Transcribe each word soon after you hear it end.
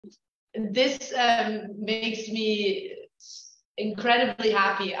this makes me incredibly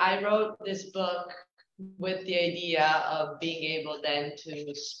happy. I wrote this book with the idea of being able then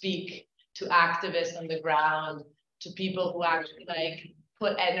to speak to activists on the ground, to people who actually like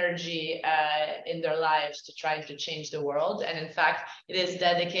put energy in their lives to trying to change the world. And in fact, it is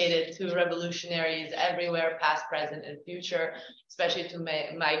dedicated to revolutionaries everywhere, past, present, and future, especially to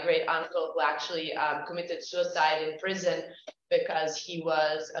my great uncle who actually committed suicide in prison because he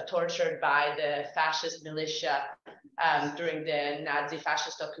was tortured by the fascist militia during the Nazi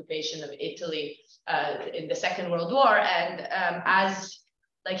fascist occupation of Italy in the Second World War. And as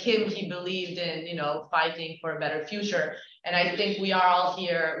like him, he believed in, you know, fighting for a better future. And I think we are all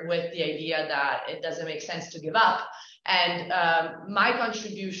here with the idea that it doesn't make sense to give up. And my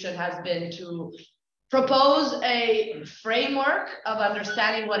contribution has been to propose a framework of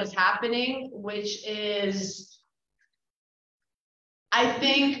understanding what is happening, which is, I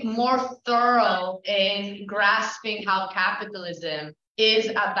think, more thorough in grasping how capitalism is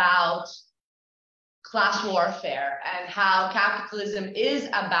about class warfare and how capitalism is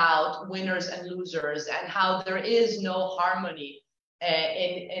about winners and losers and how there is no harmony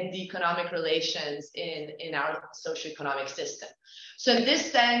in the economic relations in our socioeconomic system. So in this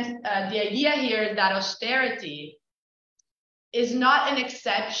sense, the idea here is that austerity is not an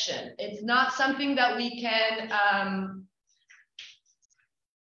exception. It's not something that we can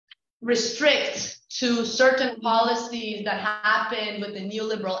restrict to certain policies that happened with the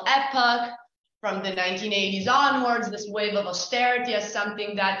neoliberal epoch from the 1980s onwards, this wave of austerity as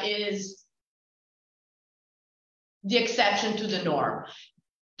something that is the exception to the norm.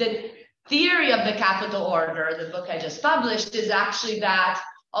 The theory of the capital order, the book I just published, is actually that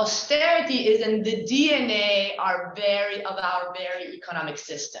austerity is in the DNA of our very economic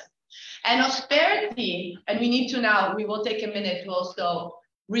system. And austerity, and we need to now, we will take a minute to also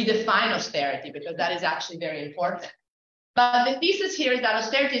redefine austerity because that is actually very important. But the thesis here is that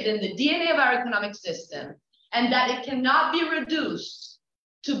austerity is in the DNA of our economic system and that it cannot be reduced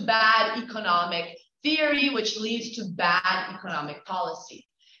to bad economic theory, which leads to bad economic policy.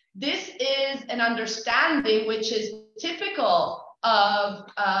 This is an understanding which is typical of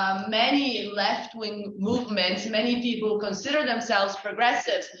many left-wing movements, many people who consider themselves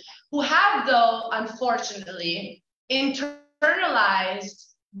progressives, who have, though, unfortunately, internalized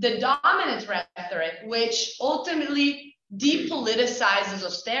the dominant rhetoric, which ultimately depoliticizes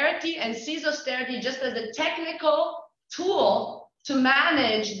austerity and sees austerity just as a technical tool to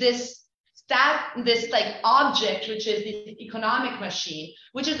manage this like object, which is the economic machine,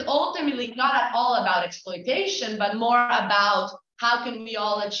 which is ultimately not at all about exploitation, but more about how can we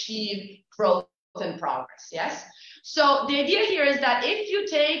all achieve growth and progress, yes? So the idea here is that if you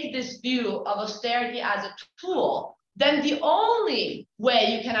take this view of austerity as a tool, then the only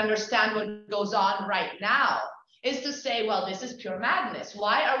way you can understand what goes on right now is to say, well, this is pure madness.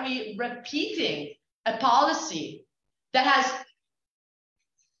 Why are we repeating a policy that has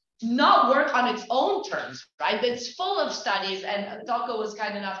not worked on its own terms, right? It's full of studies, and Toko was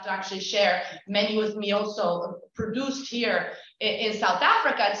kind enough to actually share many with me also produced here in South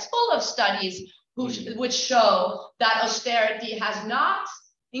Africa. It's full of studies which show that austerity has not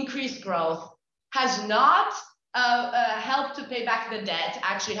increased growth, has not helped to pay back the debt,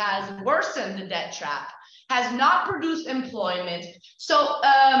 actually has worsened the debt trap, has not produced employment. So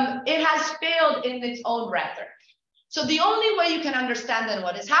it has failed in its own rhetoric. So the only way you can understand then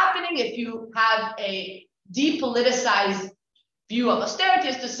what is happening if you have a depoliticized view of austerity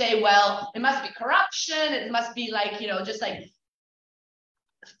is to say, well, it must be corruption, it must be like, you know, just like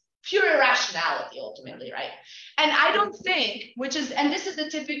pure irrationality ultimately, right? And I don't think, and this is the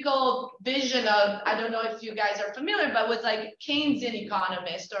typical vision of, I don't know if you guys are familiar, but with like Keynesian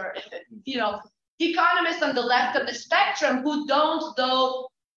economists or, you know, economists on the left of the spectrum who don't, though,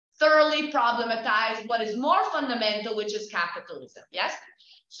 thoroughly problematize what is more fundamental, which is capitalism, yes?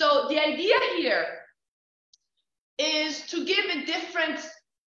 So the idea here is to give a different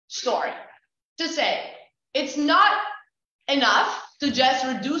story, to say it's not enough to just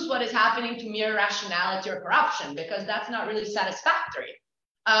reduce what is happening to mere rationality or corruption, because that's not really satisfactory.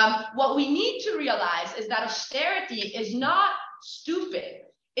 What we need to realize is that austerity is not stupid,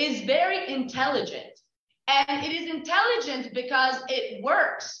 it's very intelligent. And it is intelligent because it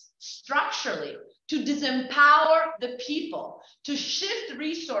works structurally to disempower the people, to shift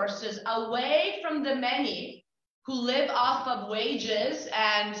resources away from the many who live off of wages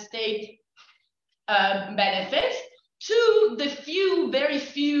and state benefits to the few, very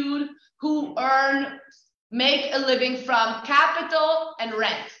few, who make a living from capital and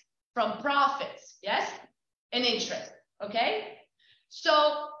rent, from profits, yes, and interest, okay?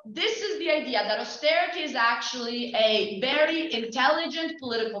 So this is the idea that austerity is actually a very intelligent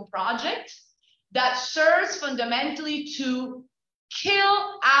political project that serves fundamentally to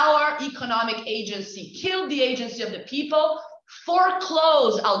kill our economic agency, kill the agency of the people,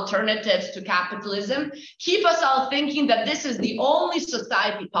 foreclose alternatives to capitalism, keep us all thinking that this is the only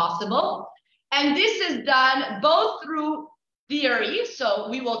society possible. And this is done both through theory. So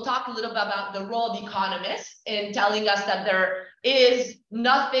we will talk a little bit about the role of economists in telling us that there is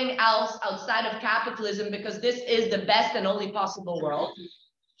nothing else outside of capitalism because this is the best and only possible world.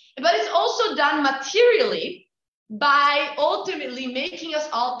 But it's also done materially by ultimately making us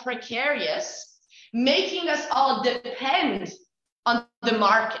all precarious, making us all depend on the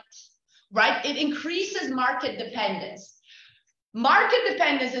market, right? It increases market dependence. Market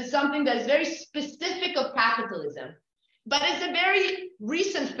dependence is something that is very specific of capitalism, but it's a very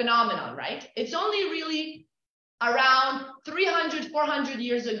recent phenomenon, right? It's only really around 300, 400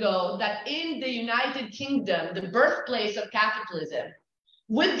 years ago that in the United Kingdom, the birthplace of capitalism,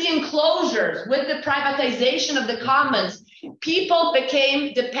 with the enclosures, with the privatization of the commons, people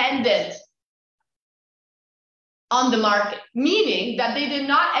became dependent on the market, meaning that they did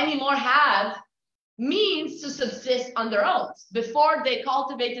not anymore have means to subsist on their own. Before they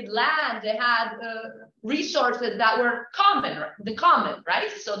cultivated land, they had resources that were common,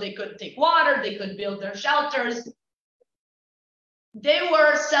 right? So they could take water, they could build their shelters. They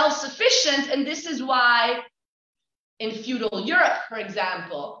were self-sufficient, and this is why in feudal Europe, for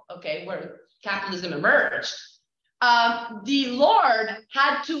example, okay, where capitalism emerged, the lord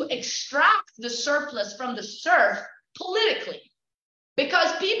had to extract the surplus from the serf politically.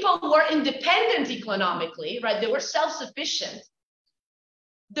 Because people were independent economically, right? They were self-sufficient.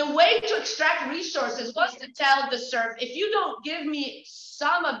 The way to extract resources was to tell the serf, if you don't give me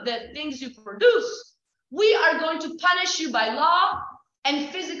some of the things you produce, we are going to punish you by law and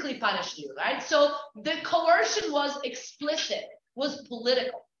physically punish you, right? So the coercion was explicit, was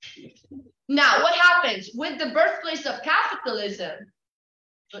political. Now, what happens with the birthplace of capitalism,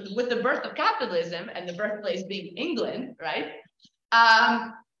 with the birth of capitalism and the birthplace being England, right?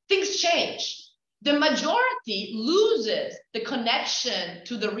 Things change. The majority loses the connection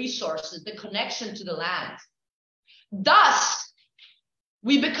to the resources, the connection to the land. Thus,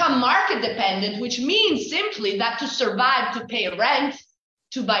 we become market dependent, which means simply that to survive, to pay rent,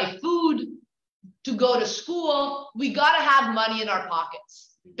 to buy food, to go to school, we gotta have money in our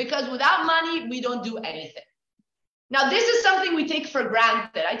pockets. Because without money, we don't do anything. Now, this is something we take for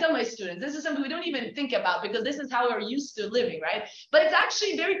granted. I tell my students, this is something we don't even think about because this is how we're used to living, right? But it's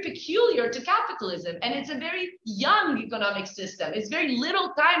actually very peculiar to capitalism. And it's a very young economic system. It's very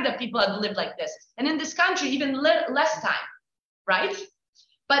little time that people have lived like this. And in this country, even less time, right?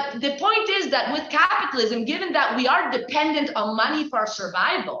 But the point is that with capitalism, given that we are dependent on money for our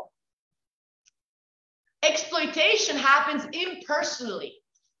survival, exploitation happens impersonally.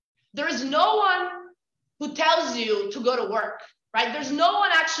 There is no one who tells you to go to work, right? There's no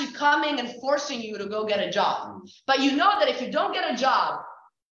one actually coming and forcing you to go get a job. But you know that if you don't get a job,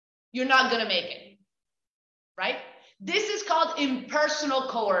 you're not gonna make it, right? This is called impersonal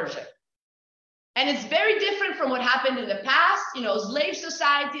coercion. And it's very different from what happened in the past, you know, slave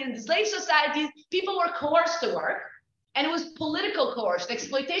society. In the slave societies, people were coerced to work, and it was political coercion.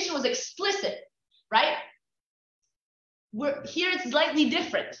 Exploitation was explicit, right? Here it's slightly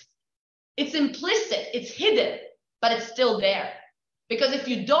different. It's implicit, it's hidden, but it's still there. Because if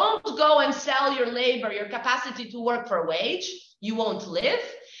you don't go and sell your labor, your capacity to work for a wage, you won't live.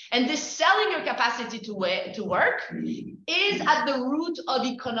 And this selling your capacity to work is at the root of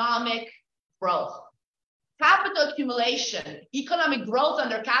economic growth. Capital accumulation, economic growth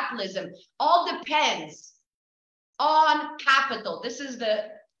under capitalism, all depends on capital. This is the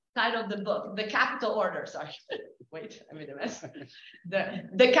title of the book, The Capital Order, sorry. Wait, I made a mess.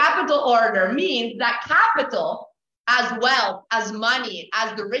 The capital order means that capital, as wealth, as money,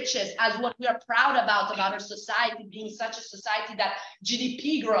 as the riches, as what we are proud about our society being such a society that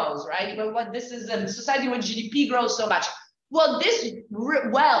GDP grows, right? But what this is a society where GDP grows so much. Well, this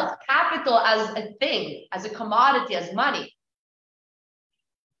wealth, capital as a thing, as a commodity, as money,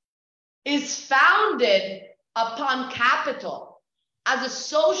 is founded upon capital as a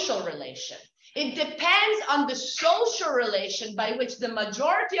social relation. It depends on the social relation by which the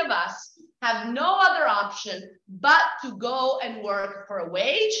majority of us have no other option but to go and work for a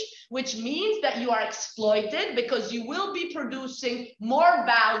wage, which means that you are exploited because you will be producing more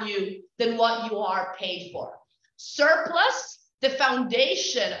value than what you are paid for. Surplus, the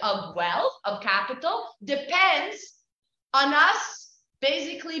foundation of wealth, of capital, depends on us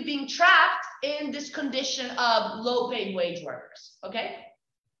basically being trapped in this condition of low-paid wage workers, okay?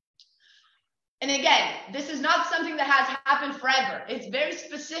 And again, this is not something that has happened forever. It's very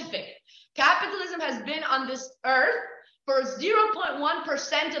specific. Capitalism has been on this earth for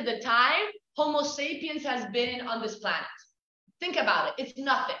 0.1% of the time Homo sapiens has been on this planet. Think about it. It's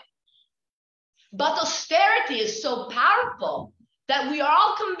nothing. But austerity is so powerful that we are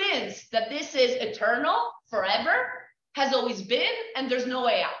all convinced that this is eternal, forever, has always been, and there's no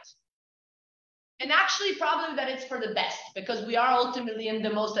way out. And actually, probably that it's for the best, because we are ultimately in the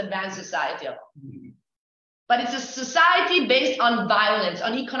most advanced society of all. But it's a society based on violence,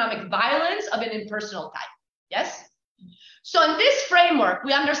 on economic violence of an impersonal type. Yes? So in this framework,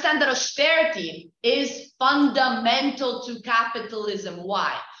 we understand that austerity is fundamental to capitalism.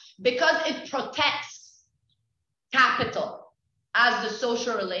 Why? Because it protects capital as the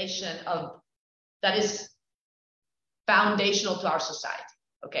social relation that is foundational to our society.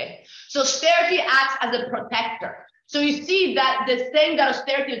 Okay, so austerity acts as a protector. So you see that the saying that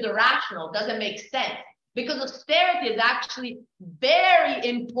austerity is irrational doesn't make sense, because austerity is actually very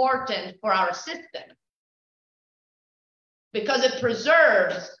important for our system, because it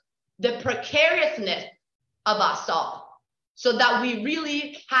preserves the precariousness of us all, so that we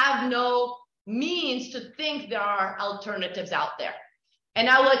really have no means to think there are alternatives out there. And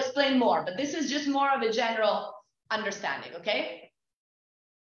I will explain more, but this is just more of a general understanding, okay?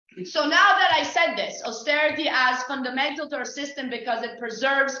 So now that I said this, austerity as fundamental to our system because it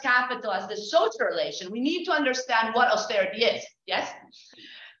preserves capital as the social relation, we need to understand what austerity is, yes?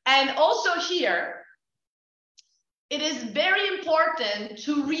 And also here, it is very important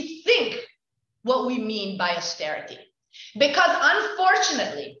to rethink what we mean by austerity. Because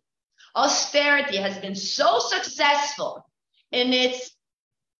unfortunately, austerity has been so successful in its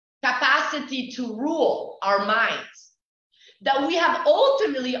capacity to rule our minds that we have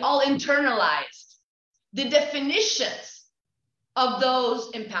ultimately all internalized the definitions of those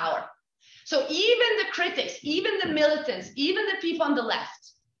in power. So even the critics, even the militants, even the people on the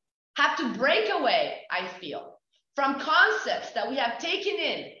left have to break away, I feel, from concepts that we have taken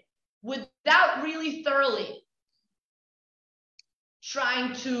in without really thoroughly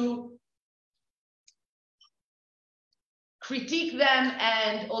trying to critique them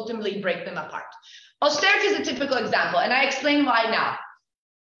and ultimately break them apart. Austerity is a typical example, and I explain why now.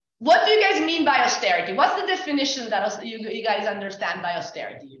 What do you guys mean by austerity? What's the definition that you guys understand by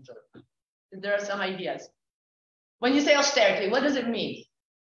austerity usually? There are some ideas. When you say austerity, what does it mean?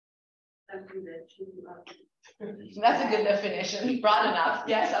 That's a good definition, broad enough.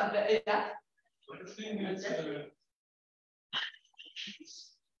 Yes, yeah. I think it's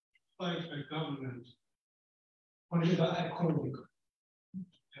by government, political economic,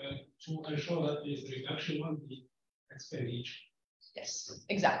 to ensure that there is reduction on the expenditure. Yes,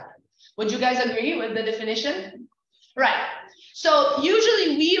 exactly. Would you guys agree with the definition? Right. So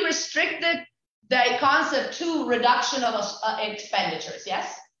usually we restrict the concept to reduction of expenditures,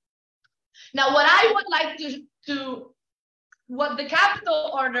 yes? Now, what I would like what the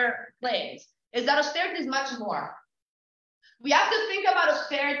capital order claims is that austerity is much more. We have to think about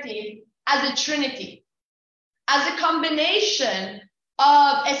austerity as a trinity, as a combination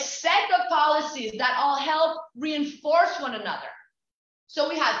of a set of policies that all help reinforce one another. So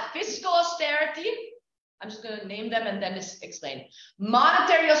we have fiscal austerity, I'm just going to name them and then just explain,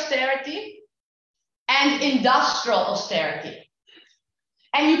 monetary austerity, and industrial austerity.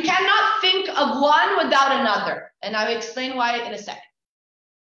 And you cannot think of one without another, and I'll explain why in a second.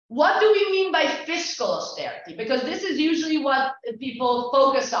 What do we mean by fiscal austerity? Because this is usually what people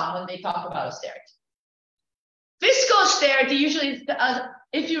focus on when they talk about austerity. Fiscal austerity usually,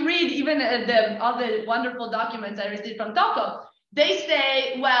 if you read even all the wonderful documents I received from Toko, they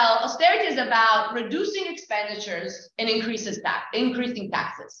say, well, austerity is about reducing expenditures and increasing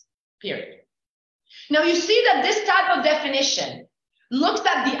taxes, period. Now you see that this type of definition looks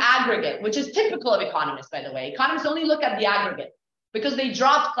at the aggregate, which is typical of economists, by the way. Economists only look at the aggregate because they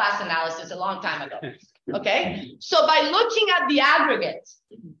dropped class analysis a long time ago, okay? So by looking at the aggregate,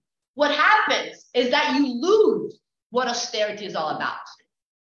 what happens is that you lose what austerity is all about.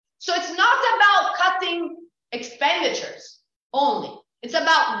 So it's not about cutting expenditures only. It's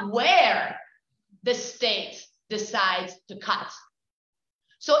about where the state decides to cut.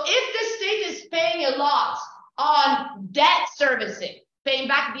 So if the state is paying a lot on debt servicing, paying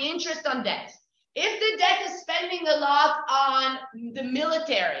back the interest on debt, if the debt is spending a lot on the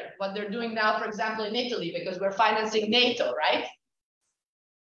military, what they're doing now, for example, in Italy, because we're financing NATO, right?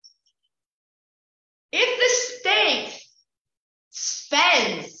 If the state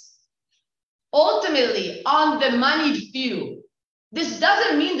spends ultimately on the moneyed few, this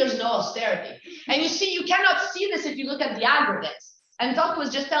doesn't mean there's no austerity. And you see, you cannot see this if you look at the aggregates. And Tok was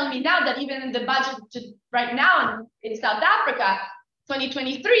just telling me now that even in the budget right now in South Africa,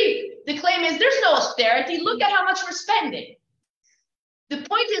 2023, the claim is there's no austerity. Look at how much we're spending. The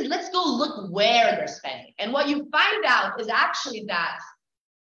point is, let's go look where they're spending. And what you find out is actually that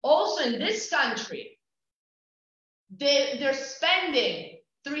also in this country, they're spending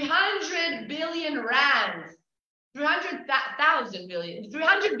 300 billion rand, 300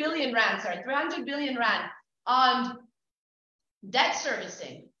 billion rand on debt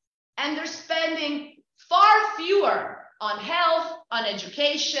servicing. And they're spending far fewer on health, on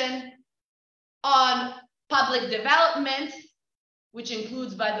education, on public development, which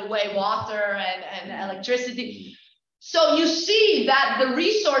includes, by the way, water and electricity. So you see that the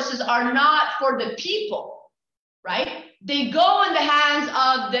resources are not for the people, right? They go in the hands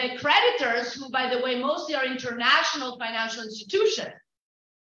of the creditors, who, by the way, mostly are international financial institutions,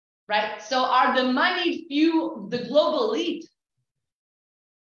 right? So are the money few the global elite?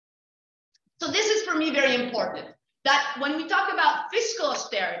 So this is for me very important, that when we talk about fiscal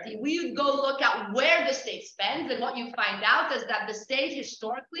austerity, we would go look at where the state spends, and what you find out is that the state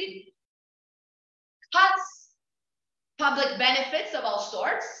historically cuts public benefits of all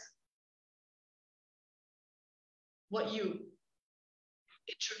sorts, what you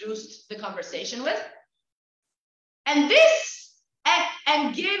introduced the conversation with, and this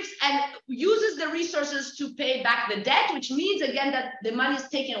and gives and uses the resources to pay back the debt, which means again that the money is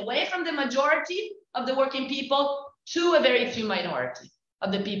taken away from the majority of the working people to a very few minority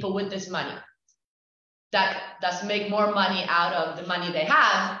of the people with this money that thus make more money out of the money they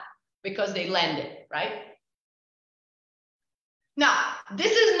have because they lend it, right? Now,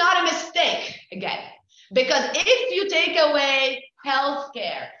 this is not a mistake, again, because if you take away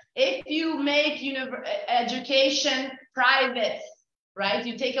healthcare, if you make education private, right?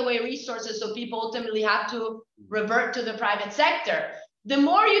 You take away resources so people ultimately have to revert to the private sector. The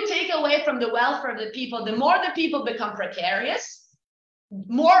more you take away from the welfare of the people, the more the people become precarious,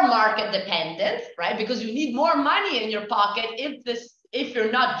 more market dependent, right? Because you need more money in your pocket if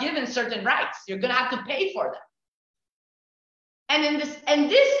you're not given certain rights. You're going to have to pay for them. And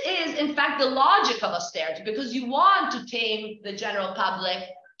this is, in fact, the logic of austerity, because you want to tame the general public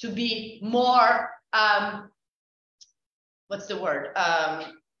to be more, what's the word?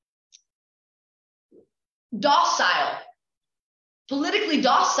 Docile, politically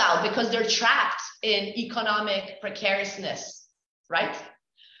docile, because they're trapped in economic precariousness, right?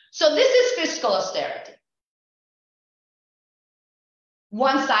 So this is fiscal austerity.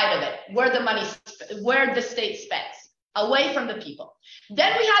 One side of it, where the state spends, away from the people.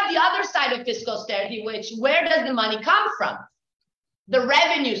 Then we have the other side of fiscal austerity, where does the money come from? The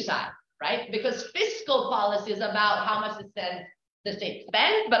revenue side, right? Because fiscal policy is about how much the state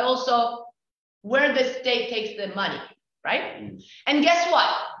spends, but also where the state takes the money, right? And guess what?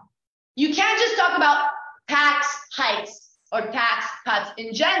 You can't just talk about tax hikes or tax cuts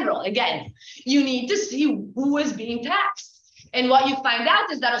in general. Again, you need to see who is being taxed. And what you find out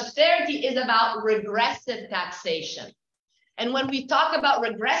is that austerity is about regressive taxation. And when we talk about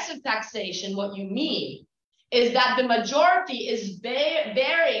regressive taxation, what you mean is that the majority is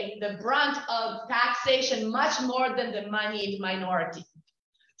bearing the brunt of taxation much more than the moneyed minority.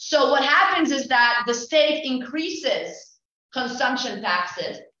 So what happens is that the state increases consumption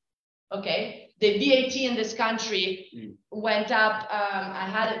taxes, okay? The VAT in this country went up, I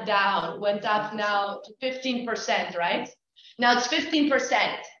had it down, went up now to 15%, right? Now it's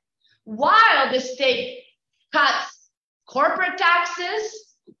 15%, while the state cuts corporate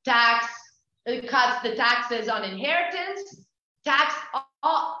taxes, it cuts the taxes on inheritance, cuts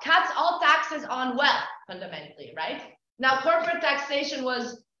all taxes on wealth, fundamentally, right? Now, corporate taxation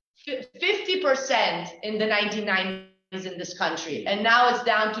was 50% in the 1990s in this country, and now it's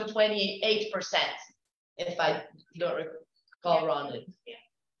down to 28%, if I don't recall wrongly. Yeah.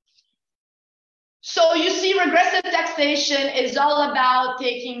 So you see, regressive taxation is all about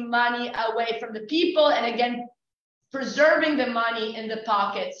taking money away from the people, and again, preserving the money in the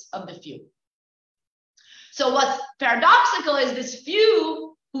pockets of the few. So what's paradoxical is this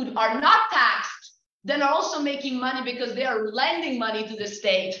few who are not taxed then are also making money because they are lending money to the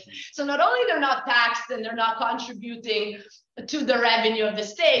state. So not only they're not taxed and they're not contributing to the revenue of the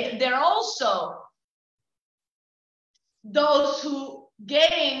state, they're also those who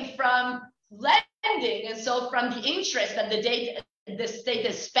gain from lending, and so from the interest that the state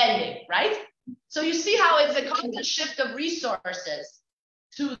is spending, right? So you see how it's a constant shift of resources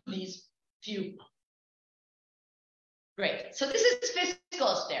to these few. Great. So this is fiscal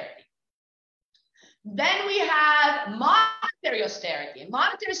austerity. Then we have monetary austerity. And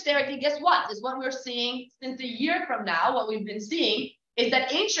monetary austerity, guess what? Is what we're seeing since a year from now. What we've been seeing is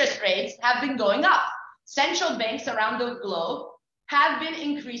that interest rates have been going up. Central banks around the globe have been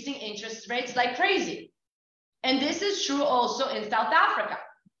increasing interest rates like crazy. And this is true also in South Africa.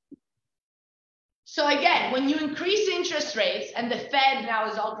 So again, when you increase interest rates, and the Fed now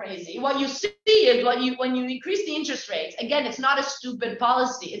is all crazy, what you see is when you increase the interest rates, again, it's not a stupid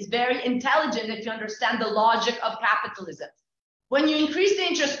policy. It's very intelligent if you understand the logic of capitalism. When you increase the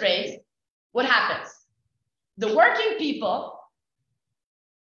interest rates, what happens? The working people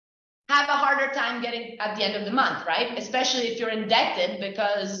have a harder time getting at the end of the month, right? Especially if you're indebted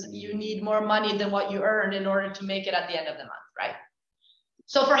because you need more money than what you earn in order to make it at the end of the month, right?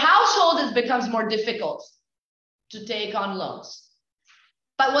 So for households, it becomes more difficult to take on loans.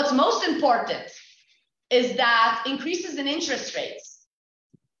 But what's most important is that increases in interest rates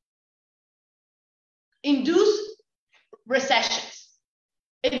induce recessions.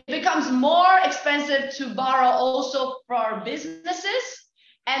 It becomes more expensive to borrow also for businesses.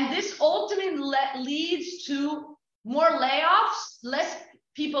 And this ultimately leads to more layoffs, less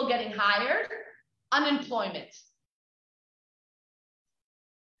people getting hired, unemployment.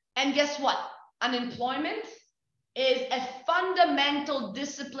 And guess what? Unemployment is a fundamental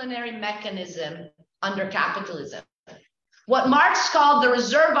disciplinary mechanism under capitalism. What Marx called the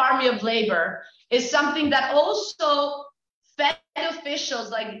reserve army of labor is something that also Fed officials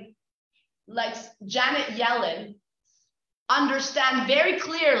like Janet Yellen understand very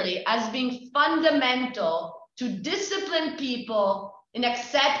clearly as being fundamental to discipline people in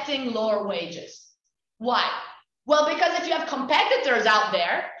accepting lower wages. Why? Well, because if you have competitors out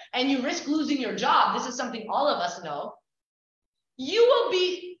there and you risk losing your job, this is something all of us know, you will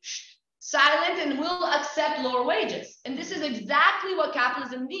be silent and will accept lower wages. And this is exactly what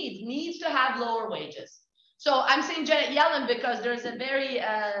capitalism needs to have lower wages. So I'm saying Janet Yellen because there's a very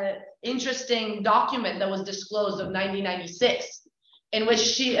interesting document that was disclosed of 1996, in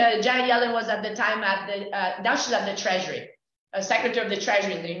which Janet Yellen was at the time now she's at the Treasury, Secretary of the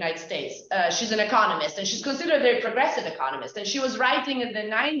Treasury in the United States. She's an economist, and she's considered a very progressive economist. And she was writing in the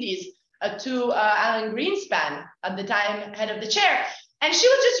 90s to Alan Greenspan, at the time head of the chair. And she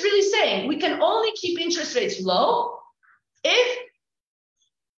was just really saying, we can only keep interest rates low if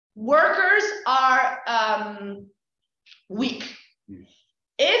workers are weak.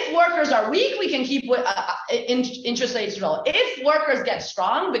 If workers are weak, we can keep interest rates low. If workers get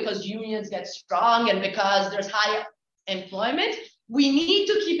strong, because unions get strong and because there's high employment, we need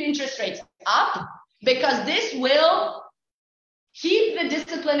to keep interest rates up, because this will keep the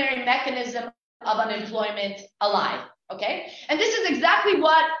disciplinary mechanism of unemployment alive. Okay? And this is exactly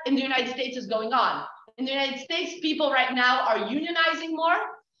what in the United States is going on. In the United States, people right now are unionizing more.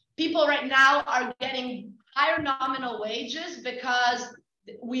 People right now are getting higher nominal wages because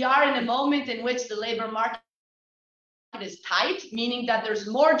we are in a moment in which the labor market is tight, meaning that there's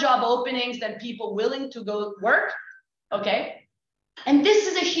more job openings than people willing to go work. Okay? And this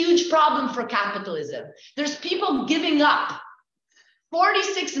is a huge problem for capitalism. There's people giving up.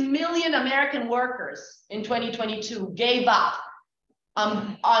 46 million American workers in 2022 gave up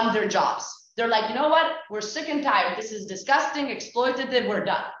on their jobs. They're like, you know what? We're sick and tired. This is disgusting, exploitative, we're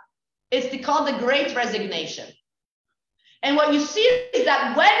done. It's called the Great Resignation. And what you see is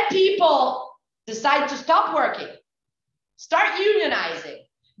that when people decide to stop working, start unionizing,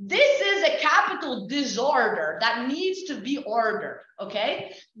 this is a capital disorder that needs to be ordered,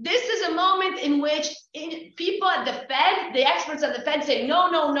 okay? This is a moment in which people at the Fed, the experts at the Fed say, no,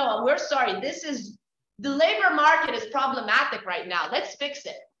 we're sorry. The labor market is problematic right now. Let's fix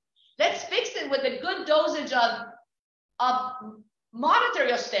it. Let's fix it with a good dosage of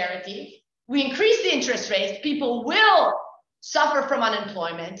monetary austerity. We increase the interest rates. People will suffer from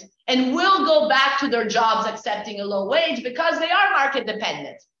unemployment and will go back to their jobs accepting a low wage because they are market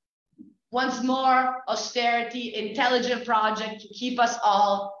dependent. Once more, austerity, intelligent project to keep us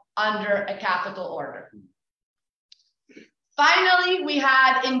all under a capital order. Finally, we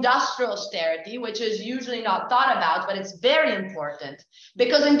had industrial austerity, which is usually not thought about, but it's very important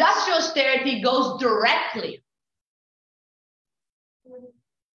because industrial austerity goes directly.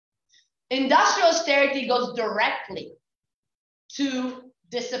 Industrial austerity goes directly to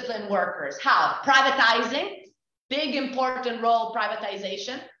discipline workers. How? Privatizing, big important role,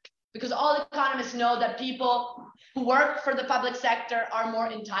 privatization, because all economists know that people who work for the public sector are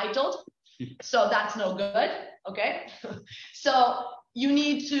more entitled. So that's no good, okay? So you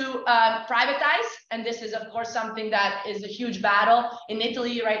need to privatize, and this is of course something that is a huge battle. In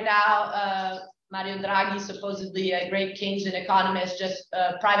Italy right now, Mario Draghi, supposedly a great Keynesian economist, just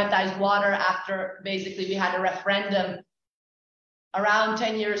privatized water after basically we had a referendum around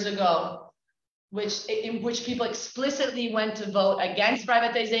 10 years ago, in which people explicitly went to vote against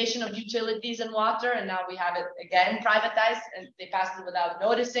privatization of utilities and water, and now we have it again privatized, and they passed it without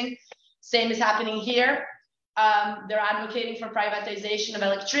noticing. Same is happening here. They're advocating for privatization of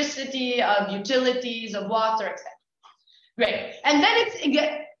electricity, of utilities, of water, etc. Great. And then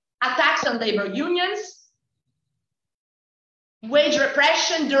it's attacks on labor unions, wage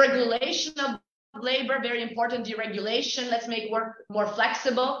repression, deregulation of labor, very important, deregulation. Let's make work more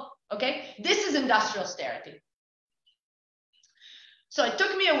flexible. Okay, this is industrial austerity. So it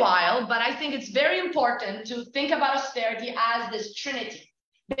took me a while, but I think it's very important to think about austerity as this trinity,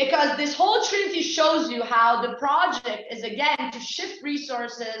 because this whole trinity shows you how the project is, again, to shift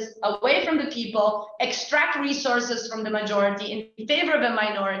resources away from the people, extract resources from the majority in favor of a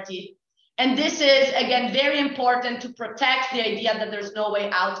minority. And this is, again, very important to protect the idea that there's no way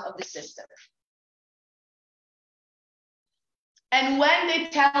out of the system. And when they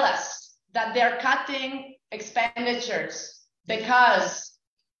tell us that they're cutting expenditures because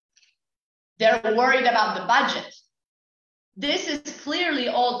they're worried about the budget, this is clearly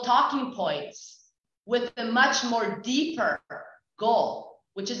all talking points with a much more deeper goal,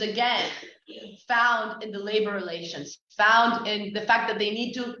 which is, again, found in the labor relations, found in the fact that they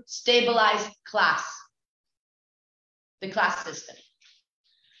need to stabilize the class system.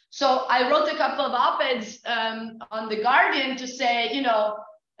 So I wrote a couple of op-eds on The Guardian to say, you know,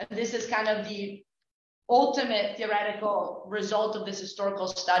 this is kind of the ultimate theoretical result of this historical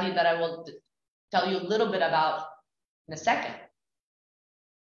study that I will tell you a little bit about in a second,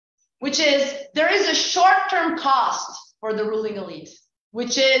 which is there is a short-term cost for the ruling elite,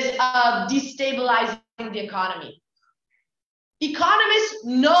 which is destabilizing the economy. Economists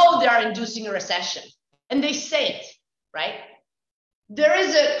know they are inducing a recession, and they say it, right? There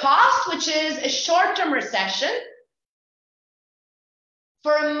is a cost, which is a short-term recession,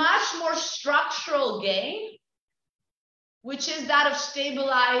 for a much more structural gain, which is that of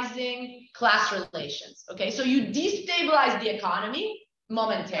stabilizing class relations. Okay, so you destabilize the economy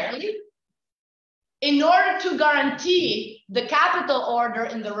momentarily in order to guarantee the capital order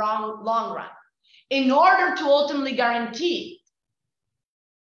in the long run, in order to ultimately guarantee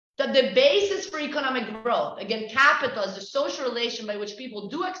that the basis for economic growth, again, capital is the social relation by which people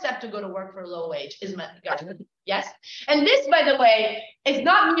do accept to go to work for a low wage, is guaranteed. Yes? And this, by the way, is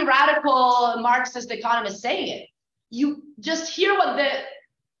not me, radical Marxist economists saying it. You just hear what the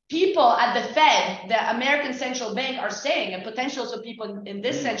people at the Fed, the American Central Bank, are saying, and potentially also people in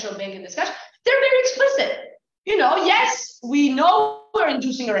this central bank in discussion. They're very explicit. You know, yes, we know we're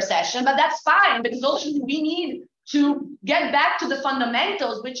inducing a recession, but that's fine, because ultimately we need to get back to the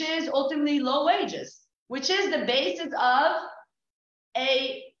fundamentals, which is ultimately low wages, which is the basis of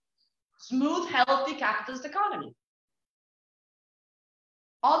a smooth, healthy capitalist economy.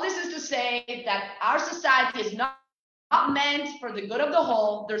 All this is to say that our society is not meant for the good of the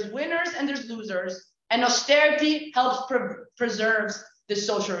whole. There's winners and there's losers, and austerity helps preserves the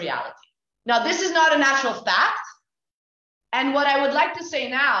social reality. Now, this is not a natural fact. And what I would like to say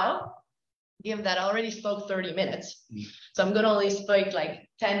now, given that I already spoke 30 minutes, so I'm going to only speak like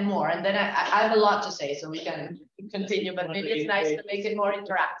 10 more, and then I have a lot to say, so we can continue, but maybe it's nice to make it more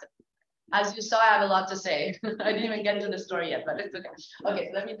interactive. As you saw, I have a lot to say. I didn't even get to the story yet, but it's okay. Okay,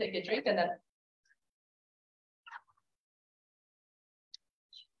 so let me take a drink and then.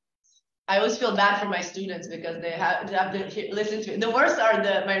 I always feel bad for my students because they have to listen to it. The worst are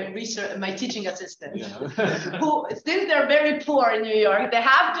my teaching assistants, who, since they're very poor in New York, they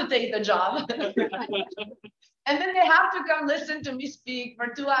have to take the job. And then they have to come listen to me speak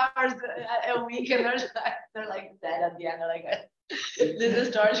for 2 hours a week, and they're like dead at the end. They're like, this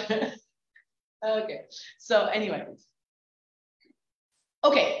is torture. Okay, so anyway.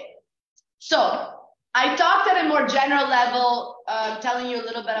 Okay, so I talked at a more general level, telling you a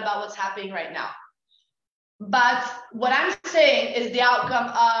little bit about what's happening right now. But what I'm saying is the outcome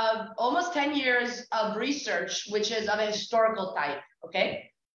of almost 10 years of research, which is of a historical type, okay?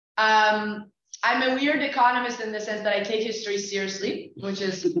 I'm a weird economist in the sense that I take history seriously, which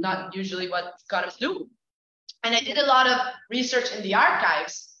is not usually what economists do. And I did a lot of research in the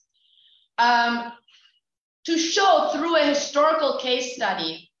archives to show through a historical case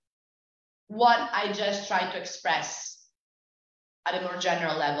study what I just tried to express at a more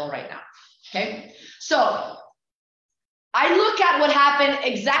general level right now, okay? So I look at what happened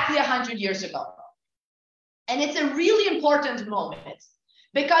exactly 100 years ago. And it's a really important moment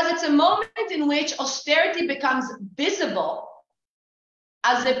because it's a moment in which austerity becomes visible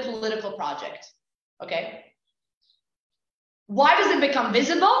as a political project. okay? Why does it become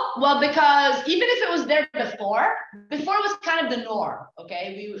visible? Well, because even if it was there before it was kind of the norm,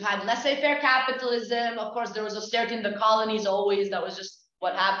 okay? We had laissez-faire capitalism. Of course, there was austerity in the colonies always. That was just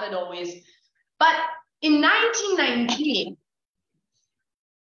what happened always. But in 1919,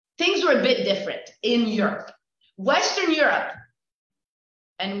 things were a bit different in Europe. Western Europe,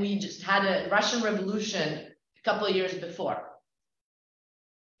 and we just had a Russian Revolution a couple of years before.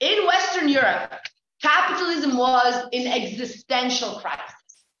 In Western Europe, capitalism was in existential crisis.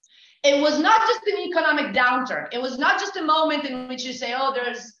 It was not just an economic downturn. It was not just a moment in which you say, oh,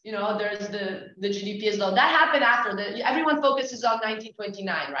 there's the GDP is low. That happened after. Everyone focuses on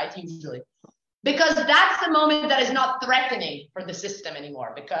 1929, right, usually. Because that's the moment that is not threatening for the system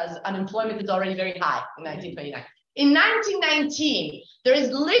anymore, because unemployment is already very high in 1929. In 1919, there is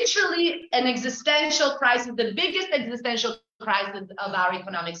literally an existential crisis, the biggest existential crisis of our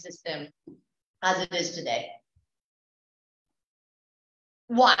economic system as it is today.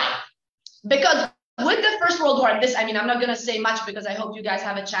 Why? Because with the First World War, I'm not going to say much because I hope you guys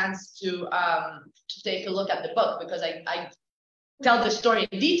have a chance to take a look at the book, because I tell the story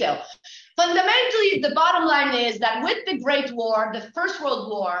in detail. Fundamentally, the bottom line is that with the Great War, the First World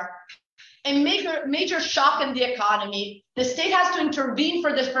War, a major shock in the economy, the state has to intervene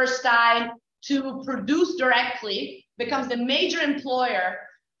for the first time to produce directly, becomes the major employer,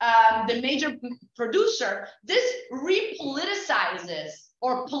 the major producer. This repoliticizes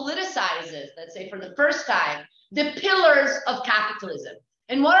or politicizes, let's say for the first time, the pillars of capitalism.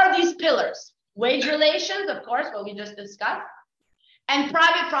 And what are these pillars? Wage relations, of course, what we just discussed, and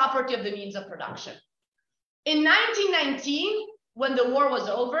private property of the means of production. In 1919, when the war was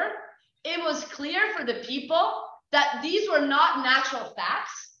over, it was clear for the people that these were not natural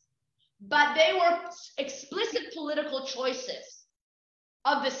facts, but they were explicit political choices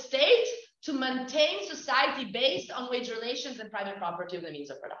of the state to maintain society based on wage relations and private property of the means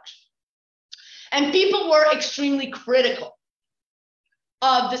of production. And people were extremely critical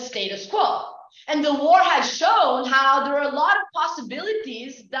of the status quo. And the war has shown how there are a lot of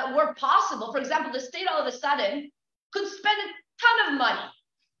possibilities that were possible. For example, the state all of a sudden could spend a ton of money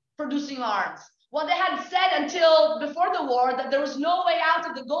producing arms. Well, they had said until before the war that there was no way out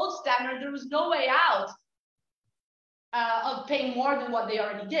of the gold standard. There was no way out of paying more than what they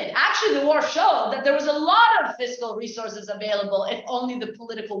already did. Actually, the war showed that there was a lot of fiscal resources available if only the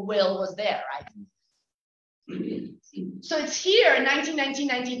political will was there, right? So it's here in 1919,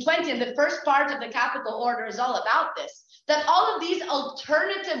 1920, and the first part of the Capital Order is all about this, that all of these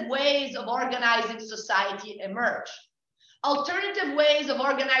alternative ways of organizing society emerge. Alternative ways of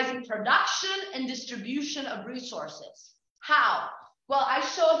organizing production and distribution of resources. How? Well, I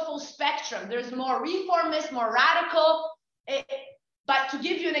show a full spectrum. There's more reformist, more radical. But to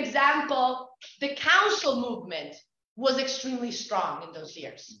give you an example, the council movement was extremely strong in those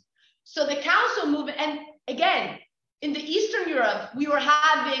years. So the council movement, and again, in the Eastern Europe, we were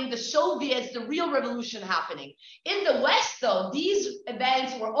having the Soviets, the real revolution happening. In the West, though, these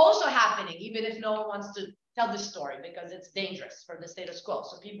events were also happening, even if no one wants to tell this story because it's dangerous for the status quo.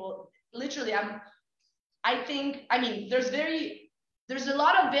 So people literally, there's a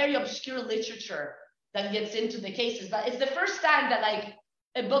lot of very obscure literature that gets into the cases, but it's the first time that like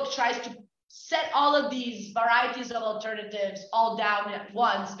a book tries to set all of these varieties of alternatives all down at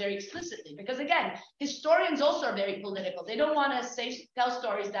once very explicitly. Because again, historians also are very political. They don't want to tell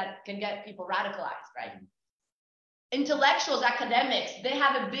stories that can get people radicalized, right? Intellectuals, academics, they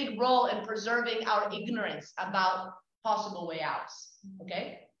have a big role in preserving our ignorance about possible way outs,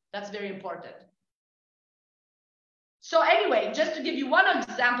 okay? That's very important. So anyway, just to give you one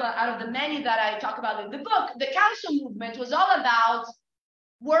example out of the many that I talk about in the book, the council movement was all about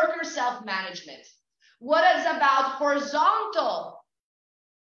worker self-management. What is about horizontal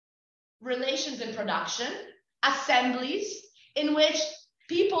relations in production, assemblies in which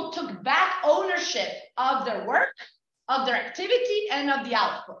people took back ownership of their work, of their activity, and of the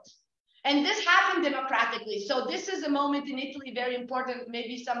output. And this happened democratically. So this is a moment in Italy, very important.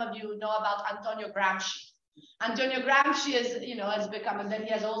 Maybe some of you know about Antonio Gramsci. Antonio Gramsci is, has become, and then he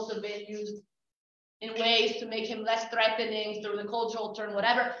has also been used in ways to make him less threatening through the cultural turn,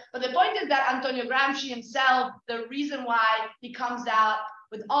 whatever. But the point is that Antonio Gramsci himself, the reason why he comes out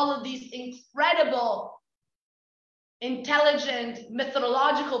with all of these incredible, intelligent,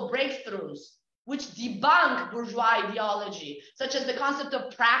 methodological breakthroughs, which debunk bourgeois ideology, such as the concept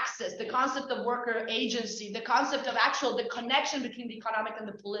of praxis, the concept of worker agency, the concept of the connection between the economic and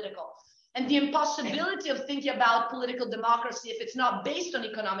the political, and the impossibility of thinking about political democracy if it's not based on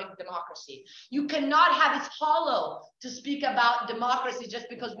economic democracy. You cannot have it hollow to speak about democracy just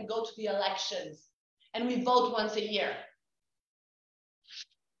because we go to the elections and we vote once a year.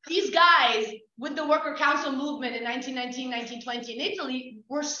 These guys with the worker council movement in 1919, 1920 in Italy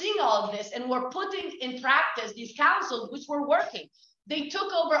were seeing all of this and were putting in practice these councils, which were working. They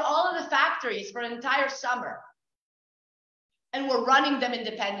took over all of the factories for an entire summer and were running them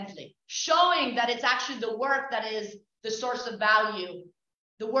independently, showing that it's actually the work that is the source of value,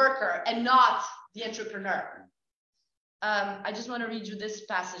 the worker, and not the entrepreneur. I just want to read you this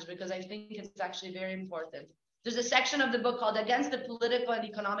passage because I think it's actually very important. There's a section of the book called Against the Political and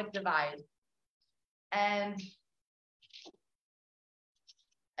Economic Divide. And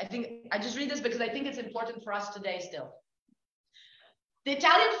I just read this because I think it's important for us today still. The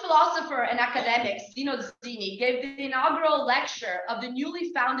Italian philosopher and academic Zeno Zini gave the inaugural lecture of the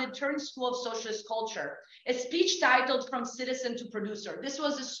newly founded Turin School of Socialist Culture, a speech titled From Citizen to Producer. This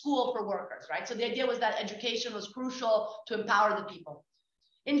was a school for workers, right? So the idea was that education was crucial to empower the people.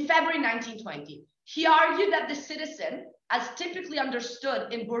 In February 1920, he argued that the citizen, as typically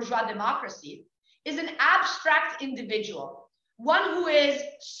understood in bourgeois democracy, is an abstract individual, one who is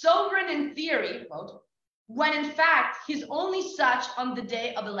sovereign in theory, quote, when in fact he's only such on the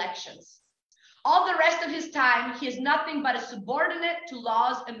day of elections. All the rest of his time, he is nothing but a subordinate to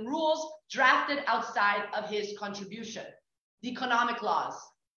laws and rules drafted outside of his contribution. The economic laws,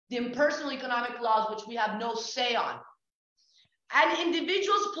 the impersonal economic laws, which we have no say on. An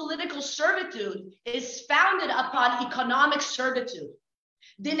individual's political servitude is founded upon economic servitude.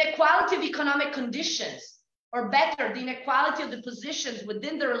 The inequality of economic conditions, or better, the inequality of the positions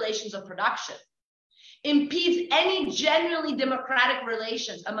within the relations of production, impedes any genuinely democratic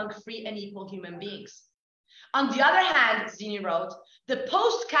relations among free and equal human beings. On the other hand, Zini wrote, the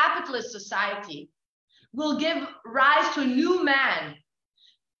post-capitalist society will give rise to a new man,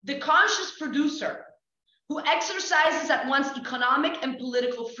 the conscious producer, who exercises at once economic and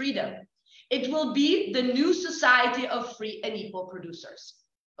political freedom. It will be the new society of free and equal producers.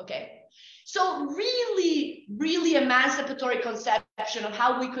 Okay, so really, really emancipatory conception of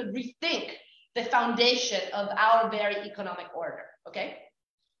how we could rethink the foundation of our very economic order. Okay,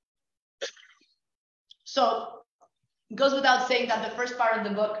 so it goes without saying that the first part of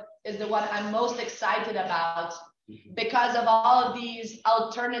the book is the one I'm most excited about because of all of these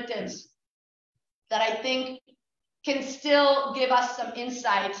alternatives that I think can still give us some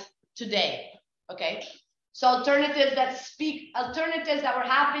insight today, okay? So alternatives that were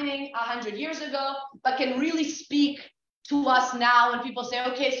happening 100 years ago, but can really speak to us now when people say,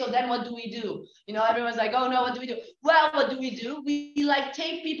 okay, so then what do we do? You know, everyone's like, oh no, what do we do? Well, what do? We like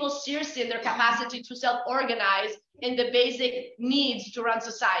take people seriously in their capacity to self-organize in the basic needs to run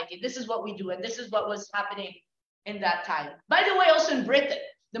society. This is what we do, and this is what was happening in that time. By the way, also in Britain,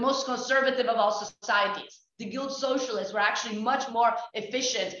 the most conservative of all societies, the guild socialists were actually much more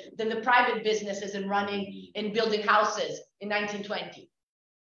efficient than the private businesses in building houses in 1920.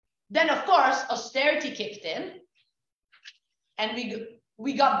 Then, of course, austerity kicked in, and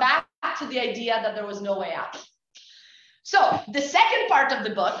we got back to the idea that there was no way out. So the second part of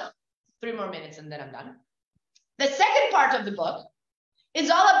the book, 3 more minutes and then I'm done. The second part of the book is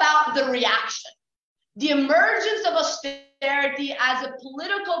all about the reaction, the emergence of austerity as a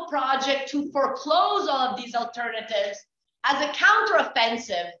political project to foreclose all of these alternatives as a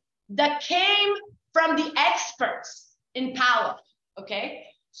counteroffensive that came from the experts in power, okay?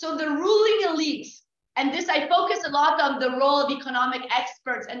 So the ruling elites, and this I focus a lot on the role of economic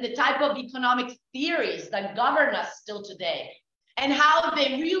experts and the type of economic theories that govern us still today, and how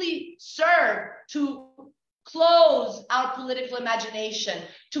they really serve to close our political imagination,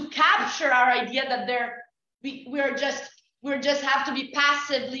 to capture our idea that we're just have to be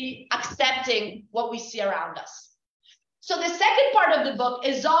passively accepting what we see around us. So the second part of the book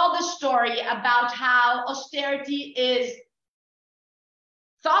is all the story about how austerity is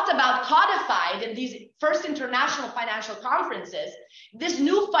thought about, codified in these first international financial conferences, this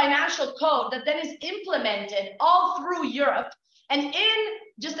new financial code that then is implemented all through Europe. And in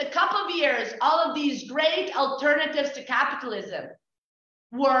just a couple of years, all of these great alternatives to capitalism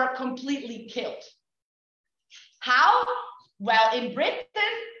were completely killed. How? Well, in Britain,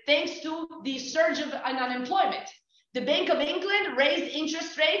 thanks to the surge of unemployment. The Bank of England raised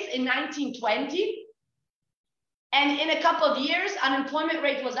interest rates in 1920. And in a couple of years, unemployment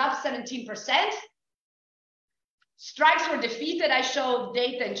rate was up 17%. Strikes were defeated. I showed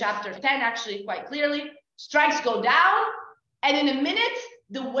data in chapter 10 actually quite clearly. Strikes go down. And in a minute,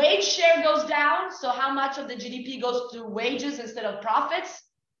 the wage share goes down. So how much of the GDP goes to wages instead of profits?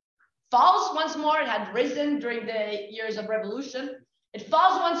 Falls once more. It had risen during the years of revolution. It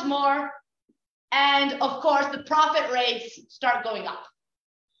falls once more. And of course, the profit rates start going up.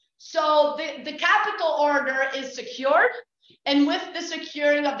 So the capital order is secured. And with the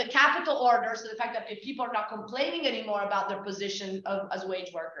securing of the capital order, so the fact that if people are not complaining anymore about their position as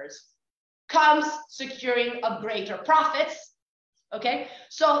wage workers, comes securing of greater profits. Okay,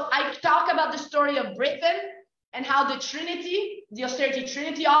 so I talk about the story of Britain and how the Trinity, the austerity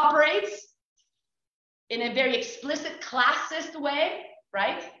Trinity, operates in a very explicit classist way,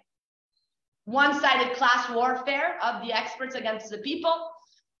 right? One-sided class warfare of the experts against the people.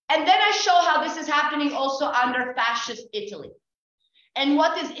 And then I show how this is happening also under fascist Italy. And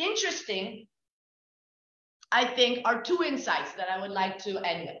what is interesting, I think, are two insights that I would like to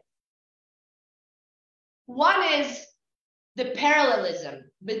end with. One is the parallelism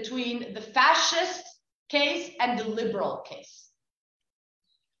between the fascist case and the liberal case.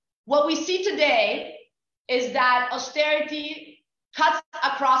 What we see today is that austerity cuts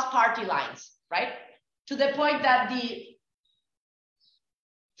across party lines, right? To the point that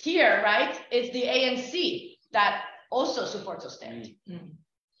here, right, it's the ANC that also supports austerity.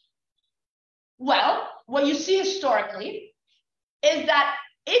 Well, what you see historically is that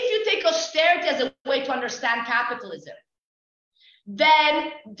if you take austerity as a way to understand capitalism,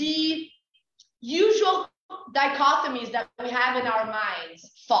 then the usual dichotomies that we have in our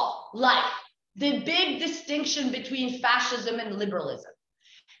minds fall, like the big distinction between fascism and liberalism.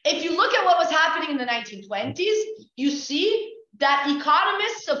 If you look at what was happening in the 1920s, you see that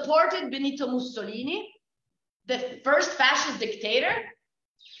economists supported Benito Mussolini, the first fascist dictator,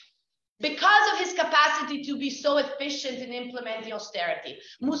 because of his capacity to be so efficient in implementing austerity.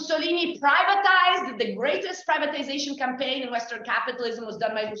 Mussolini privatized. The greatest privatization campaign in Western capitalism was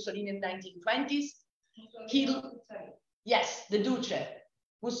done by Mussolini in the 1920s. Yes, the Duce,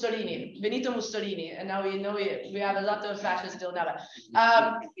 Mussolini, Benito Mussolini, and now we know we have a lot of fascists still now.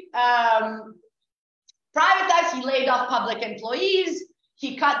 Privatized, he laid off public employees,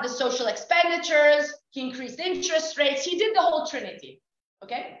 he cut the social expenditures, he increased interest rates, he did the whole trinity,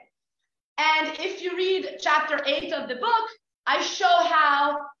 okay? And if you read chapter 8 of the book, I show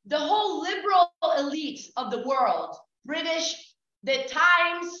how the whole liberal elite of the world, British, the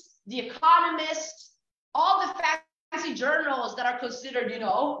Times, the Economists, all the fancy journals that are considered, you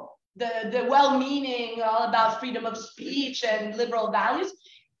know, the well-meaning, all about freedom of speech and liberal values,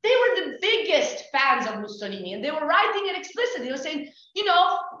 they were the biggest fans of Mussolini, and they were writing it explicitly. They were saying, you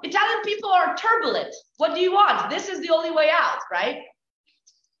know, Italian people are turbulent. What do you want? This is the only way out, right?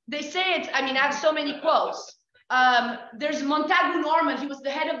 They say it, I mean, I have so many quotes. There's Montagu Norman, he was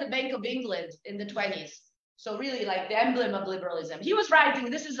the head of the Bank of England in the 20s. So really like the emblem of liberalism. He was writing,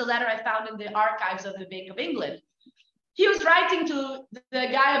 this is a letter I found in the archives of the Bank of England. He was writing to the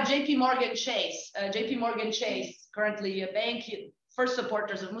guy of JP Morgan Chase. JP Morgan Chase, currently a bank, first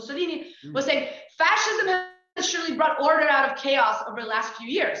supporters of Mussolini, was saying, fascism has surely brought order out of chaos over the last few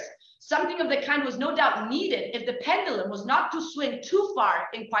years. Something of the kind was no doubt needed if the pendulum was not to swing too far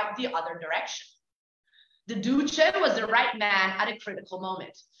in quite the other direction. The Duce was the right man at a critical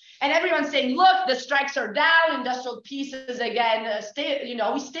moment. And everyone's saying, look, the strikes are down, industrial peace is again,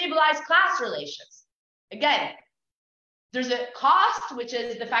 we stabilize class relations. Again, there's a cost, which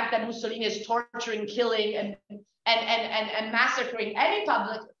is the fact that Mussolini is torturing, killing, and massacring any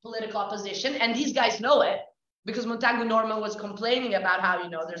public political opposition. And these guys know it, because Montagu Norman was complaining about how, you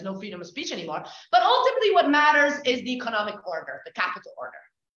know, there's no freedom of speech anymore. But ultimately what matters is the economic order, the capital order,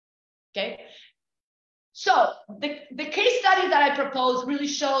 okay? So the case study that I propose really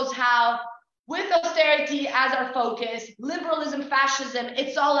shows how with austerity as our focus, liberalism, fascism,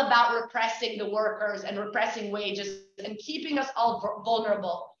 it's all about repressing the workers and repressing wages and keeping us all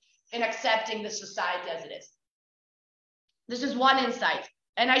vulnerable in accepting the society as it is. This is one insight.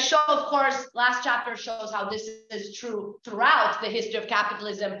 And I show, of course, last chapter shows how this is true throughout the history of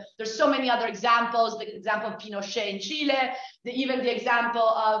capitalism. There's so many other examples, the example of Pinochet in Chile, even the example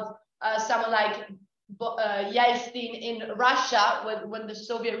of someone like Yeltsin in Russia. When the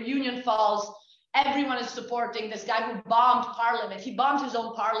Soviet Union falls, everyone is supporting this guy who bombed parliament. He bombed his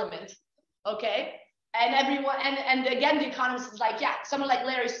own parliament, okay? And everyone, and again, the economist is like, yeah, someone like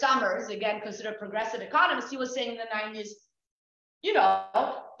Larry Summers, again, considered progressive economist, he was saying in the 90s, you know,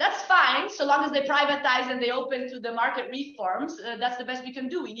 that's fine, so long as they privatize and they open to the market reforms, that's the best we can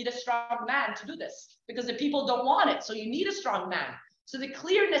do. We need a strong man to do this because the people don't want it. So you need a strong man. So the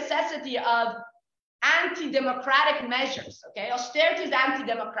clear necessity of anti-democratic measures, okay? Austerity is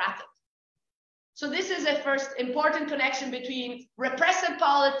anti-democratic. So this is a first important connection between repressive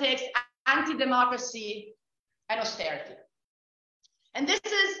politics, anti-democracy, and austerity. And this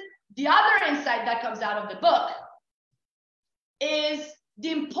is the other insight that comes out of the book, is the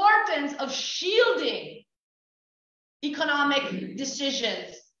importance of shielding economic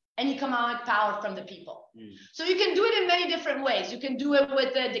decisions and economic power from the people. So you can do it in many different ways. You can do it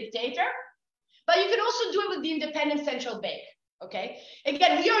with a dictator, but you can also do it with the independent central bank. Okay.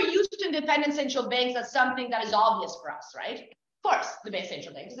 Again, we are used to independent central banks as something that is obvious for us, right? Of course, the base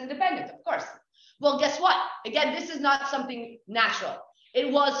central bank is independent, of course. Well, guess what? Again, this is not something natural.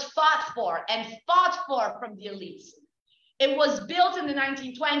 It was fought for from the elites. It was built in the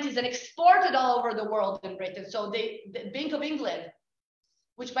 1920s and exported all over the world in Britain. So the Bank of England,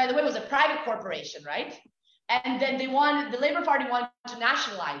 which by the way was a private corporation, right? And then the Labour Party wanted to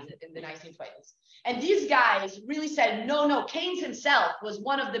nationalize it in the 1920s. And these guys really said, no, Keynes himself was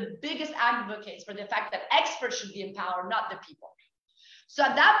one of the biggest advocates for the fact that experts should be in power, not the people. So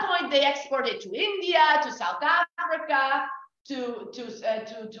at that point, they exported to India, to South Africa,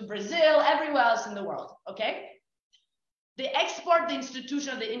 to Brazil, everywhere else in the world, okay? They export the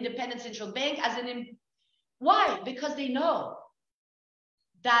institution of the independent central bank as why? Because they know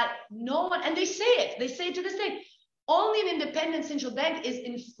that no one, and they say it to this day, only an independent central bank is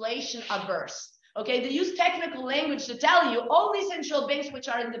inflation averse. Okay, they use technical language to tell you only central banks which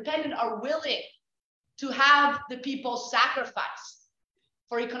are independent are willing to have the people sacrifice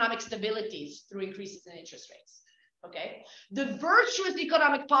for economic stabilities through increases in interest rates. Okay, the virtuous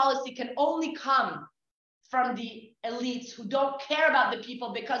economic policy can only come from the elites who don't care about the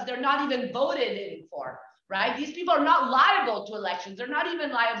people because they're not even voted in for, right? These people are not liable to elections. They're not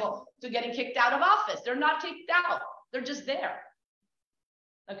even liable to getting kicked out of office. They're not kicked out. They're just there.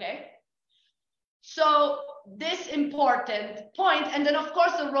 Okay. So this important point, and then of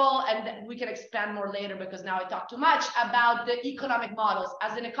course the role, and we can expand more later because now I talk too much about the economic models.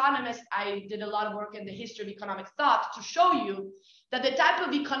 As an economist, I did a lot of work in the history of economic thought to show you that the type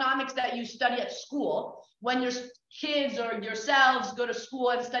of economics that you study at school, when your kids or yourselves go to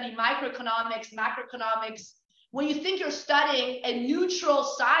school and study microeconomics, macroeconomics, when you think you're studying a neutral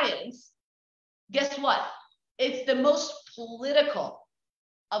science, guess what? It's the most political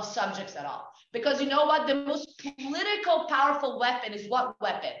of subjects at all. Because you know what? The most political, powerful weapon is what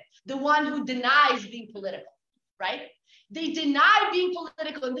weapon? The one who denies being political, right? They deny being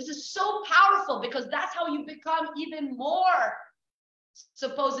political, and this is so powerful because that's how you become even more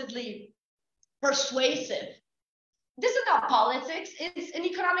supposedly persuasive. This is not politics, it's an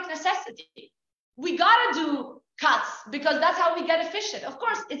economic necessity. We gotta do cuts because that's how we get efficient. Of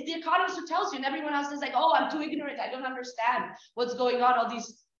course, it's the economist who tells you, and everyone else is like, oh, I'm too ignorant, I don't understand what's going on, all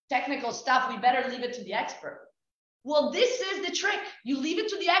these technical stuff, we better leave it to the expert. Well, this is the trick. You leave it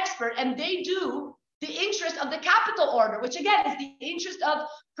to the expert and they do the interest of the capital order, which again is the interest of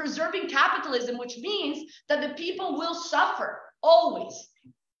preserving capitalism, which means that the people will suffer always.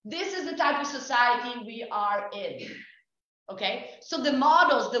 This is the type of society we are in. Okay, so the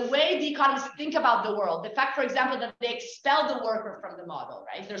models, the way the economists think about the world, the fact, for example, that they expel the worker from the model,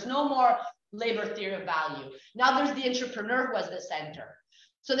 right? There's no more labor theory of value. Now there's the entrepreneur who was the center.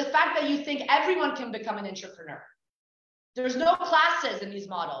 So the fact that you think everyone can become an entrepreneur. There's no classes in these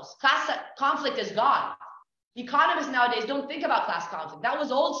models. Class conflict is gone. Economists nowadays don't think about class conflict. That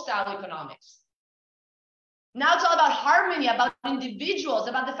was old style economics. Now it's all about harmony, about individuals,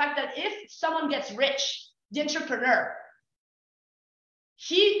 about the fact that if someone gets rich, the entrepreneur,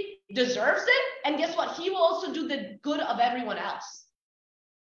 he deserves it. And guess what? He will also do the good of everyone else.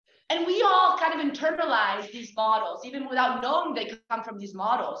 And we all kind of internalize these models, even without knowing they come from these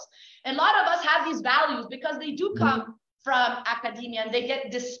models. And a lot of us have these values because they do come from academia and they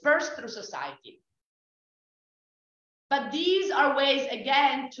get dispersed through society. But these are ways,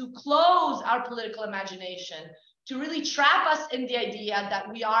 again, to close our political imagination, to really trap us in the idea that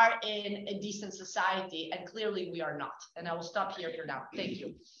we are in a decent society, and clearly we are not. And I will stop here for now. Thank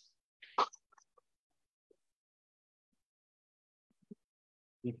you.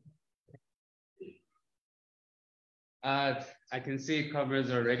 I can see comrades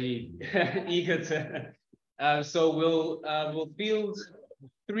are already eager to. So we'll field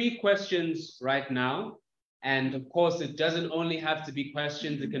 3 questions right now. And of course, it doesn't only have to be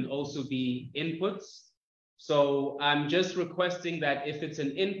questions, it can also be inputs. So I'm just requesting that if it's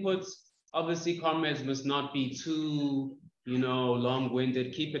an input, obviously comrades must not be too,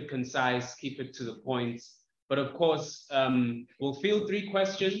 long-winded, keep it concise, keep it to the point. But of course, we'll field 3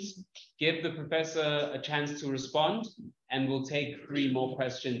 questions, give the professor a chance to respond, and we'll take 3 more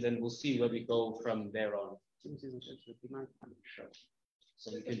questions and we'll see where we go from there on.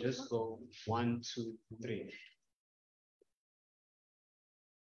 So we can just go 1, 2, 3.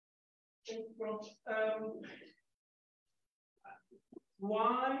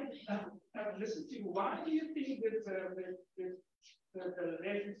 Why do you think that the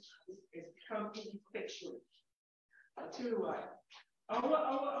left is becoming sexual? I'll tell you why.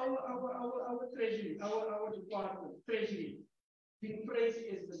 our treasury, our department, treasury, being praised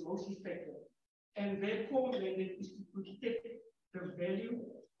as the most effective. And their core mandate is to protect the value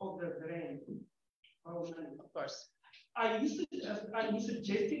of the brand. Of course. Are you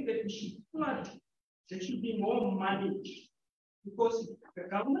suggesting that we should flood? There should be more money, because the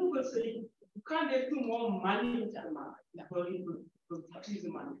government will say you can't get more money for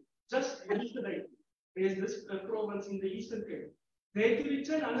taxing money. Just yesterday, there's this province in the Eastern Cape. They had to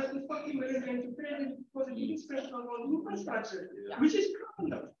return 140 million to treasury because they didn't spend on infrastructure, which is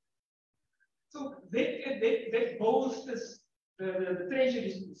criminal. So that bolsters the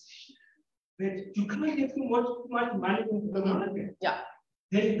treasury's position that you can't get too much money into the market. Yeah.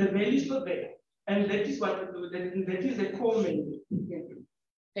 Then the value is not there. And that is what that is a core mandate.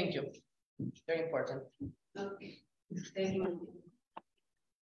 Thank you. Very important. Okay. Thank you.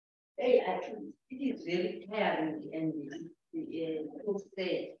 Hey, actually, it is very clear and the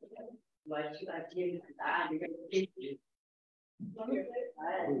say what you are giving.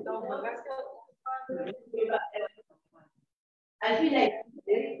 I feel like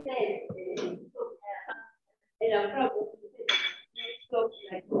very sad and I'm probably so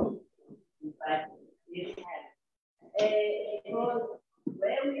like but it has because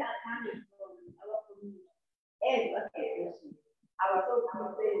where we are coming from our community and our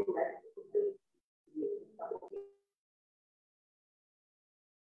social saying that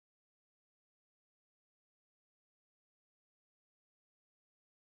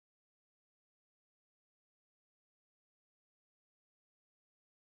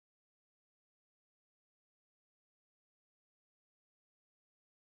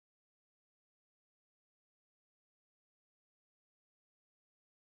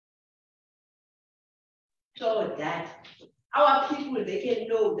so that our people, they can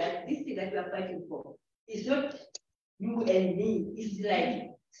know that this thing that we are fighting for is not you and me. It's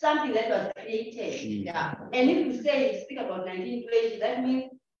like something that was created. Yeah. And if we speak about 1920, that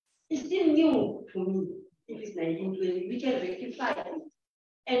means it's still new to me. If it's 1920, we can rectify it.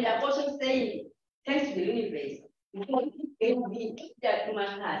 And I'm also saying, thanks to the universe, because it gave me that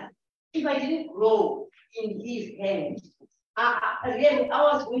human heart. If I didn't grow in his hands, really, I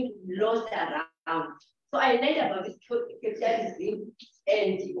was going to be lost around. So I learned about this capitalism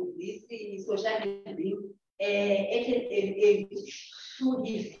and this socialism through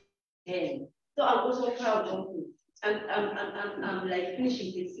his hand. So I'm also proud of him. I'm like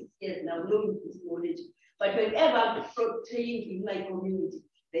finishing this 6 years now, knowing this knowledge. But whenever I'm portraying in my community,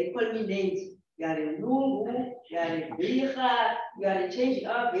 they call me names. You are a Lungu, you are a Biha, you are a change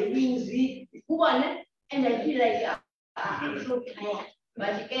our values, and I feel like I'm so tired.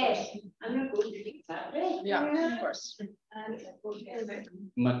 But again, I'm not going to fix that. Yeah, of course.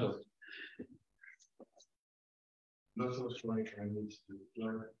 Mato. Not so sure I need to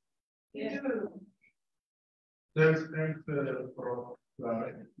learn. Yeah. Thanks, Prof.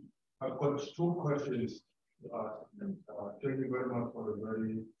 I've got 2 questions to ask. Thank you very much for a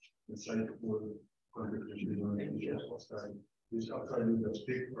very insightful contribution. Which actually is a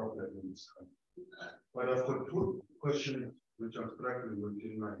big problem in this country. But I've got 2 questions which are struggling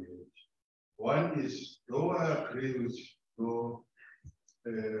within my head. One is, though I agree with your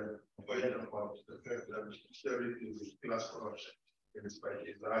point about the fact that austerity is class corruption, and it's by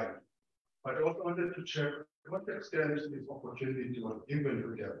design. But I also wanted to check what extent this opportunity was given to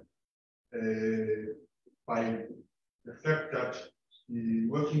them by the fact that the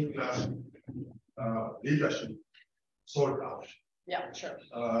working class leadership sold out. Yeah, sure.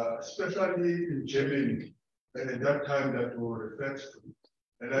 Especially in Germany, and at that time that we referred to.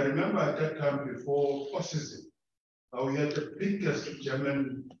 And I remember at that time before Fascism, we had the biggest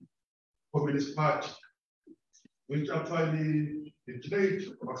German Communist Party, which actually betrayed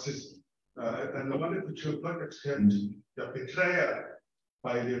Marxism. And I wanted to show what extent the betrayal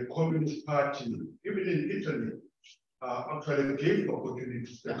by the Communist Party, even in Italy, actually gave the opportunity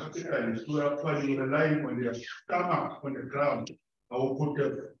to the capitalists who are actually relying on their stomach on the ground, who could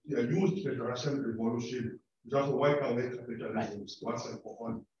have used the Russian Revolution just to wipe away capitalism once and for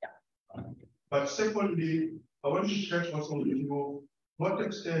all. Yeah. But secondly, I want to check also with you, what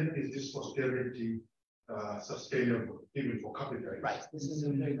extent is this austerity sustainable, even for capitalism? Right. This is a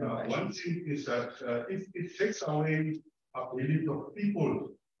very good question. One thing is that if it takes away ability of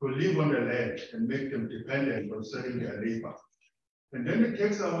people to live on the land and make them dependent on selling their labor, and then it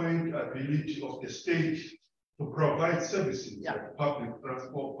takes away the ability of the state to provide services like public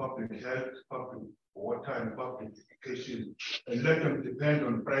transport, public health, public water, and public education, and let them depend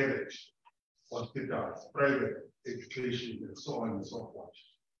on private hospitals, private education, and so on and so forth.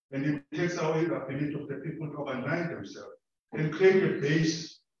 And it takes away the ability of the people to organize themselves. and create a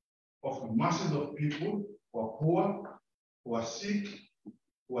base of masses of people who are poor, who are sick,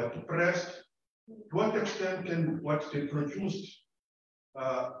 who are depressed. To what extent can what they produced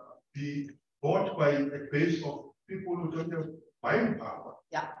be bought by a base of people who don't have buying power?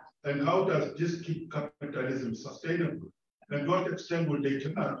 Yeah. And how does this keep capitalism sustainable? And to what extent will they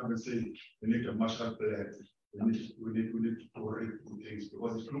turn around and say, we need a Marshall Plan, we need to rethink things,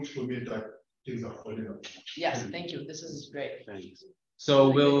 because it looks to me that things are falling apart. Yes, thank you. This is great. Thanks.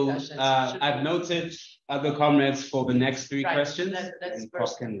 So I've noted other comrades for the next three questions. Let's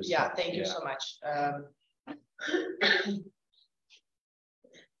first, yeah, thank you so much.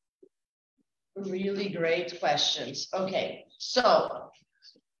 Really great questions. Okay, so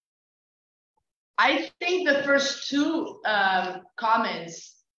I think the first two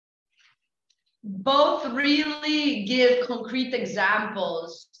comments both really give concrete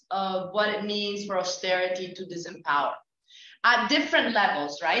examples of what it means for austerity to disempower at different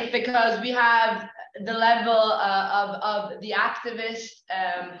levels, right? Because we have the level of the activist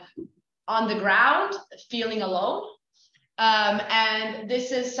on the ground feeling alone. And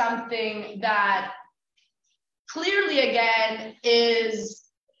this is something that clearly, again, is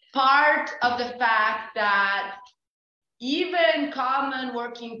part of the fact that even common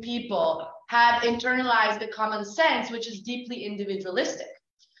working people have internalized the common sense, which is deeply individualistic.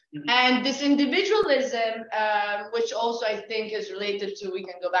 Mm-hmm. And this individualism, which also I think is related to, we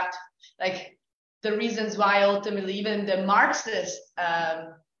can go back to like the reasons why ultimately even the Marxist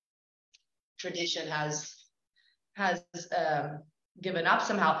tradition has given up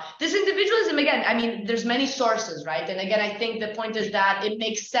somehow. This individualism, again, I mean, there's many sources, right? And again, I think the point is that it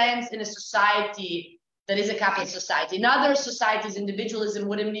makes sense in a society that is a capitalist society. In other societies, individualism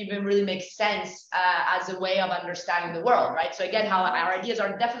wouldn't even really make sense as a way of understanding the world, right? So again, how our ideas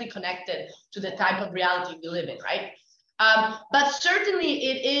are definitely connected to the type of reality we live in, right? But certainly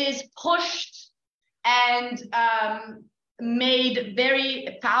it is pushed and made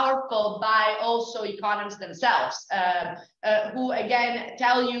very powerful by also economists themselves, who again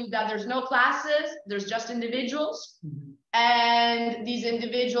tell you that there's no classes, there's just individuals. Mm-hmm. And these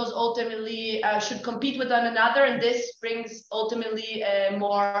individuals ultimately should compete with one another, and this brings ultimately a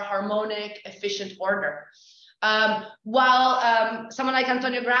more harmonic, efficient order. While someone like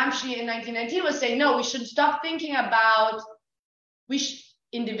Antonio Gramsci in 1919 was saying, no, we should stop thinking about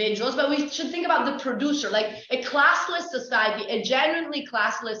individuals, but we should think about the producer, like a classless society, a genuinely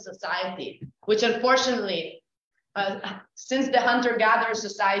classless society, which unfortunately, since the hunter-gatherer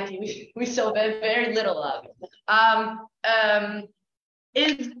society, we saw very, very little of,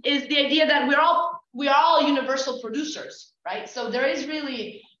 is the idea that we are all universal producers, right? So there is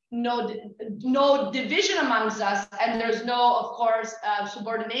really no division amongst us, and there's no, of course,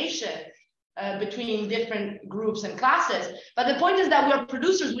 subordination between different groups and classes. But the point is that we are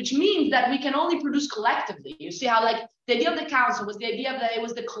producers, which means that we can only produce collectively. You see how like the idea of the council was the idea that it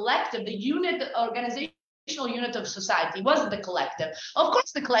was the collective, the unit, the organizational unit of society was the collective. Of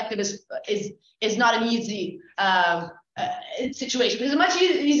course, the collective is not an easy situation, because it's much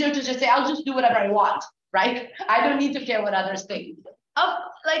easier to just say, I'll just do whatever I want, right? I don't need to care what others think.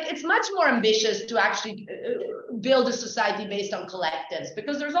 Like it's much more ambitious to actually build a society based on collectives,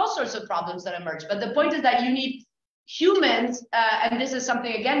 because there's all sorts of problems that emerge. But the point is that you need humans, and this is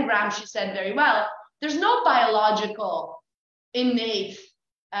something, again, Gramsci said very well, there's no biological innate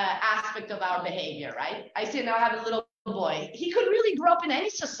aspect of our behavior, right? I see now I have a little boy. He could really grow up in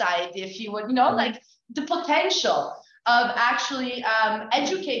any society if he would, you know, like the potential of actually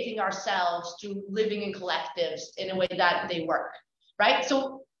educating ourselves to living in collectives in a way that they work, right?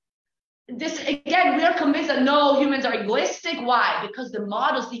 So this, again, we are convinced that no, humans are egoistic. Why? Because the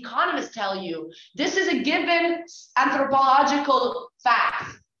models, the economists tell you, this is a given anthropological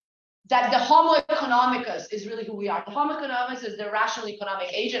fact, that the Homo economicus is really who we are. The Homo economicus is the rational economic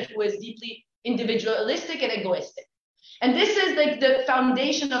agent who is deeply individualistic and egoistic. And this is like the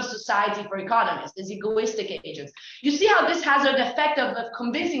foundation of society for economists, is egoistic agents. You see how this has an effect of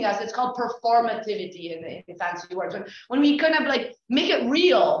convincing us. It's called performativity in fancy words. When we kind of like make it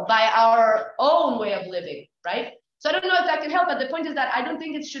real by our own way of living, right? So I don't know if that can help, but the point is that I don't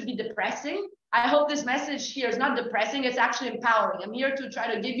think it should be depressing. I hope this message here is not depressing, it's actually empowering. I'm here to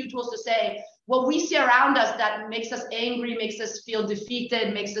try to give you tools to say what we see around us that makes us angry, makes us feel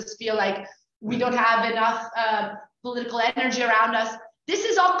defeated, makes us feel like we don't have enough political energy around us. This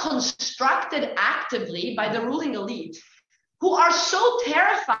is all constructed actively by the ruling elite, who are so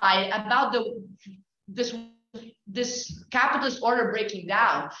terrified about this capitalist order breaking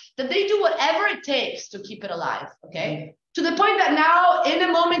down that they do whatever it takes to keep it alive, okay? to the point that now, in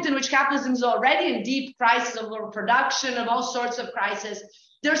a moment in which capitalism is already in deep crisis of overproduction, of all sorts of crises,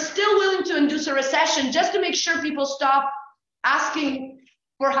 they're still willing to induce a recession just to make sure people stop asking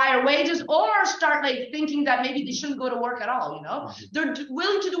for higher wages or start like thinking that maybe they shouldn't go to work at all, you know? They're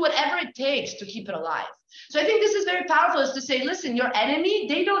willing to do whatever it takes to keep it alive. So I think this is very powerful, is to say, listen, your enemy,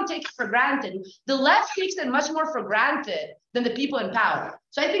 they don't take it for granted. The left takes it much more for granted than the people in power.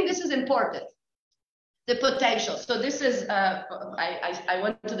 So I think this is important. The potential. So this is, I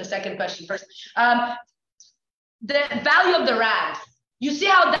went to the second question first. The value of the rand. You see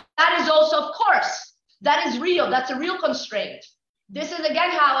how that is also, of course, that is real. That's a real constraint. This is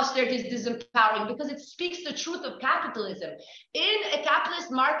again how austerity is disempowering, because it speaks the truth of capitalism. In a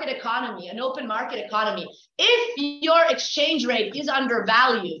capitalist market economy, an open market economy, if your exchange rate is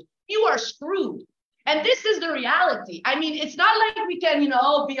undervalued, you are screwed. And this is the reality. I mean, it's not like we can, you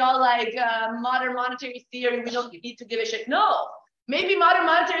know, be all like modern monetary theory. We don't need to give a shit. No, maybe modern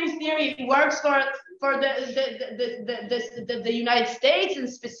monetary theory works for the United States in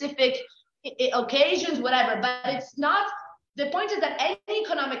specific occasions, whatever. But it's not. The point is that any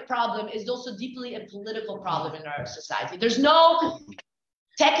economic problem is also deeply a political problem in our society. There's no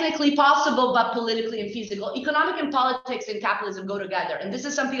technically possible, but politically infeasible. Economic and politics and capitalism go together. And this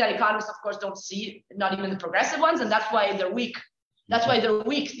is something that economists, of course, don't see, not even the progressive ones. And that's why they're weak. That's why they're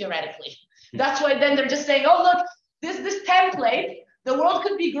weak, theoretically. That's why then they're just saying, oh, look, this template, the world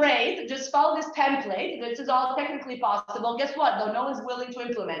could be great. Just follow this template. This is all technically possible. Guess what? Though no one's willing to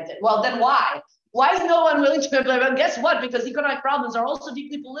implement it. Well, then why? Why is no one willing to implement it? Well, guess what? Because economic problems are also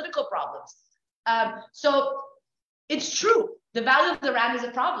deeply political problems. So it's true. The value of the rand is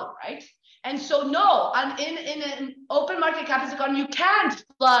a problem, right? And so no, in an open market capitalist economy, you can't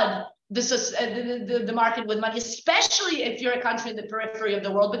flood the market with money, especially if you're a country in the periphery of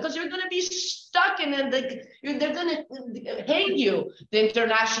the world, because you're going to be stuck in they're going to hate you, the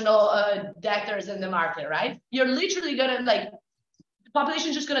international debtors in the market, right? You're literally going to like, population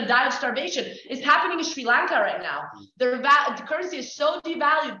is just going to die of starvation. It's happening in Sri Lanka right now. The currency is so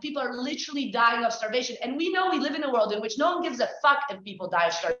devalued, people are literally dying of starvation. And we know we live in a world in which no one gives a fuck if people die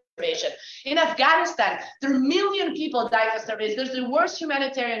of starvation. In Afghanistan, there are 1 million people dying of starvation. There's the worst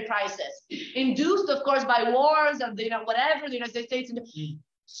humanitarian crisis, induced, of course, by wars and whatever the United States.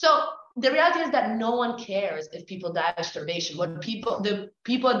 So the reality is that no one cares if people die of starvation. What the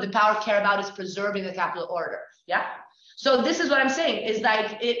people in the power care about is preserving the capital order. Yeah. So this is what I'm saying, is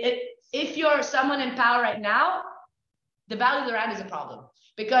like, if you're someone in power right now, the value of the rand is a problem.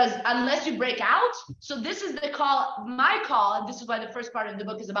 Because unless you break out, so this is the call, my call, and this is why the first part of the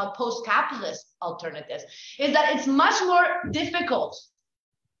book is about post-capitalist alternatives, is that it's much more difficult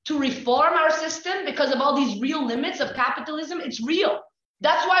to reform our system because of all these real limits of capitalism. It's real.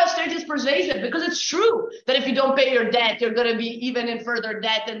 That's why austerity is pervasive, because it's true that if you don't pay your debt, you're going to be even in further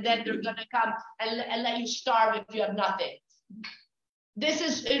debt, and then they're going to come and let you starve if you have nothing. This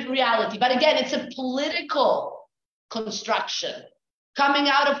is reality. But again, it's a political construction coming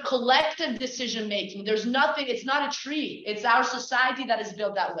out of collective decision making. There's nothing, it's not a tree. It's our society that is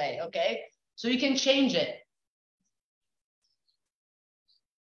built that way, okay? So you can change it.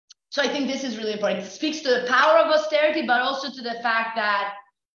 So I think this is really important. It speaks to the power of austerity, but also to the fact that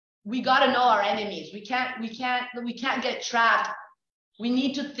we got to know our enemies. We can't get trapped. We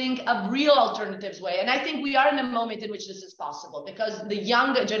need to think of real alternatives way. And I think we are in a moment in which this is possible, because the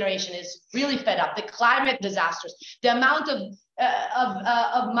younger generation is really fed up. The climate disasters, the amount of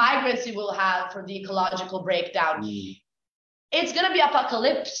migrants we will have for the ecological breakdown. It's going to be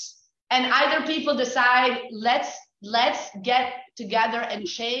apocalypse. And either people decide, let's get together and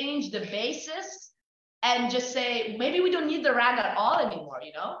change the basis and just say, maybe we don't need the rand at all anymore,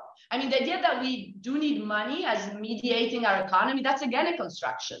 you know? I mean, the idea that we do need money as mediating our economy, that's again a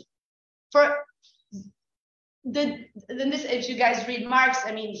construction. If you guys read Marx,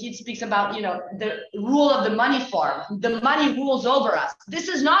 I mean, he speaks about, you know, the rule of the money form. The money rules over us. This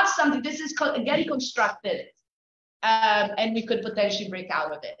is not something, this is again constructed, and we could potentially break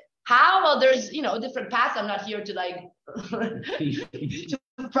out of it. How? Well, there's, you know, different paths. I'm not here to like to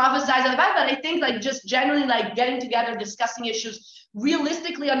prophesize on the path, but I think like just generally like getting together, discussing issues,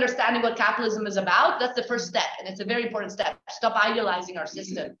 realistically understanding what capitalism is about. That's the first step, and it's a very important step. Stop idealizing our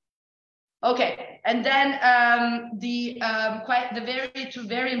system. Okay, and then two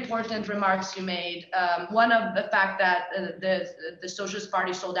very important remarks you made. One of the fact that the Socialist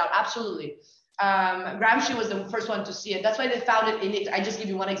Party sold out. Absolutely. Gramsci was the first one to see it. That's why they found it in it. I just give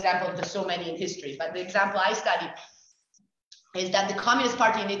you one example of the so many in history, but the example I studied is that the Communist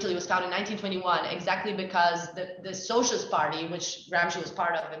Party in Italy was founded in 1921, exactly because the Socialist Party, which Gramsci was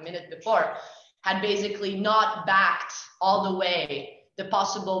part of a minute before, had basically not backed all the way the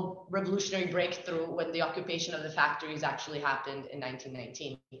possible revolutionary breakthrough when the occupation of the factories actually happened in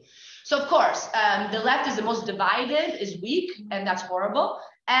 1919. So of course, the left is the most divided, is weak, and that's horrible.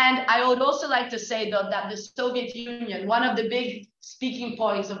 And I would also like to say, though, that the Soviet Union, one of the big speaking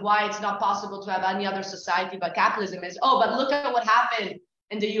points of why it's not possible to have any other society but capitalism is, oh, but look at what happened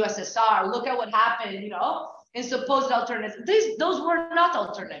in the USSR, look at what happened, in supposed alternatives. Those were not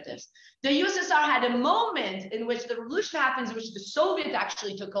alternatives. The USSR had a moment in which the revolution happens, in which the Soviet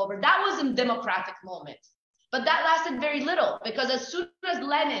actually took over. That was a democratic moment. But that lasted very little, because as soon as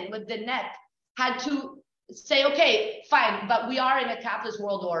Lenin with the NEP had to say, okay, fine, but we are in a capitalist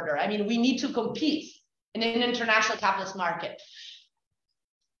world order. I mean, we need to compete in an international capitalist market.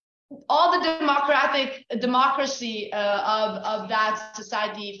 All the democracy of that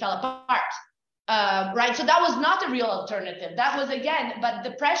society fell apart. Right, so that was not a real alternative. That was, again, but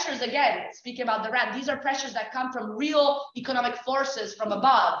the pressures, again, speaking about the RAND, these are pressures that come from real economic forces from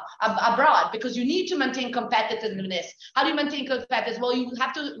abroad, because you need to maintain competitiveness. How do you maintain competitiveness? Well, you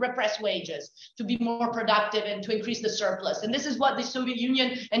have to repress wages to be more productive and to increase the surplus. And this is what the Soviet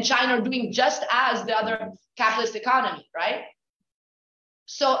Union and China are doing, just as the other capitalist economy, right?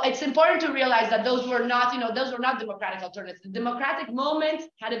 So it's important to realize that those were not democratic alternatives. The democratic moment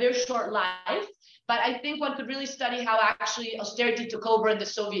had a very short life, but I think one could really study how actually austerity took over in the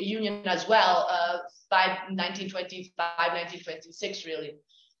Soviet Union as well by 1925, 1926, really.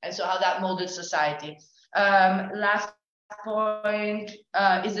 And so how that molded society. Last point,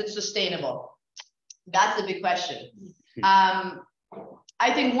 is it sustainable? That's the big question.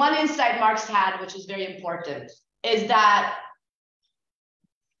 I think one insight Marx had, which is very important, is that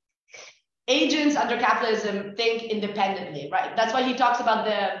agents under capitalism think independently, right? That's why he talks about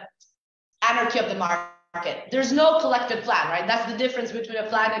the anarchy of the market. There's no collective plan, right? That's the difference between a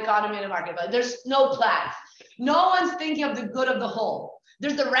planned economy and a market. But there's no plan. No one's thinking of the good of the whole.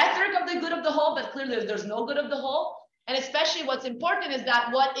 There's the rhetoric of the good of the whole, but clearly there's no good of the whole. And especially what's important is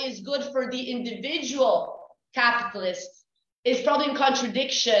that what is good for the individual capitalist is probably in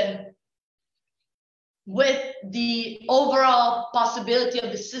contradiction with the overall possibility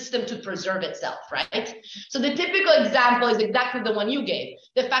of the system to preserve itself, right? So the typical example is exactly the one you gave.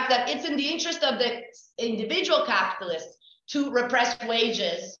 The fact that it's in the interest of the individual capitalist to repress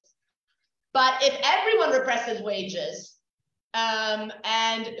wages, but if everyone represses wages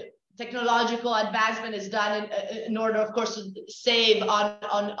and technological advancement is done in order, of course, to save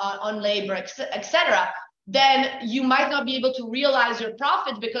on labor, etc., then you might not be able to realize your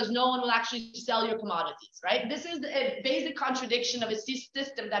profits because no one will actually sell your commodities, right? This is a basic contradiction of a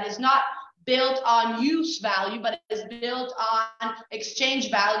system that is not built on use value, but is built on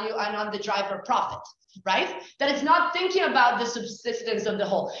exchange value and on the drive of profit, right? That it's not thinking about the subsistence of the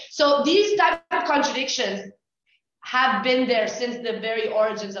whole. So these type of contradictions have been there since the very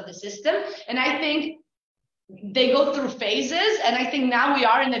origins of the system. And I think they go through phases. And I think now we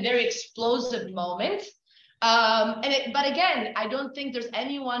are in a very explosive moment. But again, I don't think there's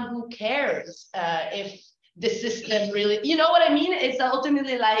anyone who cares if the system really, you know what I mean? It's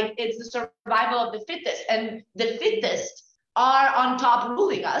ultimately like it's the survival of the fittest, and the fittest are on top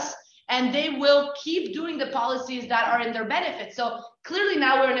ruling us, and they will keep doing the policies that are in their benefit. So clearly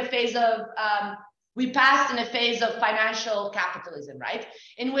now we're in a phase of we passed in a phase of financial capitalism, right?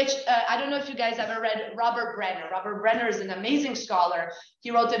 In which, I don't know if you guys ever read Robert Brenner. Robert Brenner is an amazing scholar. He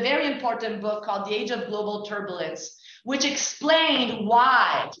wrote a very important book called The Age of Global Turbulence, which explained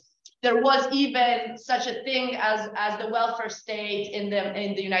why there was even such a thing as the welfare state in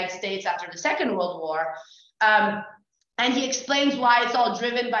the United States after the Second World War. And he explains why it's all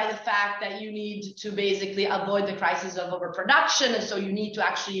driven by the fact that you need to basically avoid the crisis of overproduction. And so you need to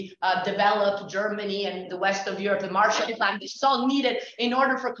actually develop Germany and the west of Europe, the Marshall Plan. This is all needed in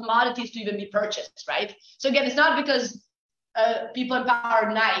order for commodities to even be purchased, right? So again, it's not because people in power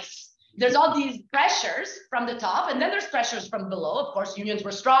are nice. There's all these pressures from the top, and then there's pressures from below. Of course, unions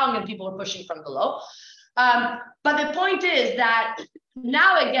were strong and people were pushing from below. But the point is that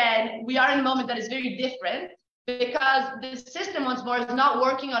now, again, we are in a moment that is very different, because the system once more is not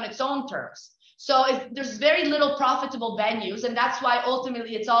working on its own terms. So there's very little profitable venues, and that's why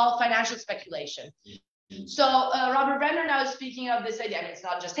ultimately it's all financial speculation. So Robert Brenner now is speaking of this idea, and it's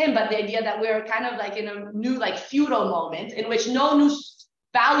not just him, but the idea that we're kind of like in a new like feudal moment in which no new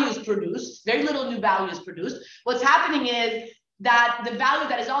value is produced, very little new value is produced. What's happening is that the value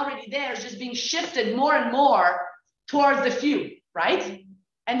that is already there is just being shifted more and more towards the few, right?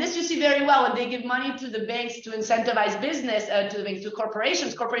 And this you see very well when they give money to the banks to incentivize business, to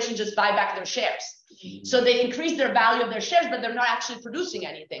corporations. Corporations just buy back their shares. So they increase their value of their shares, but they're not actually producing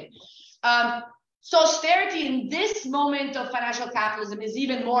anything. So austerity in this moment of financial capitalism is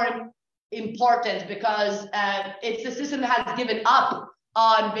even more important because it's a system that has given up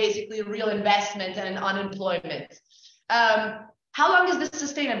on basically real investment and unemployment. How long is this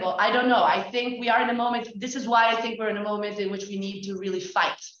sustainable? I don't know. I think we are in a moment, this is why I think we're in a moment in which we need to really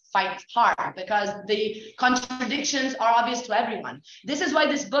fight hard, because the contradictions are obvious to everyone. This is why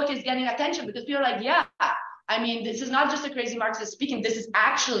this book is getting attention, because people are like, yeah, I mean, this is not just a crazy Marxist speaking, this is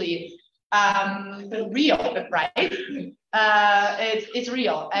actually real, right? It's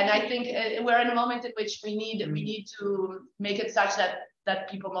real. And I think we're in a moment in which we need to make it such that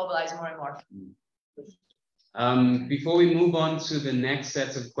people mobilize more and more. Before we move on to the next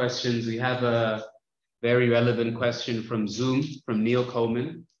set of questions, we have a very relevant question from Zoom, from Neil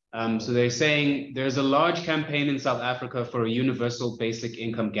Coleman. So they're saying there's a large campaign in South Africa for a universal basic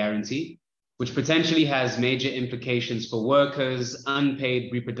income guarantee, which potentially has major implications for workers,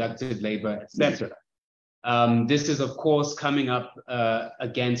 unpaid reproductive labor, etc. This is, of course, coming up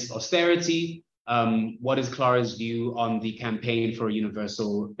against austerity. What is Clara's view on the campaign for a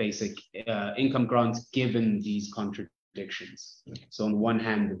universal basic income grant, given these contradictions? So on the one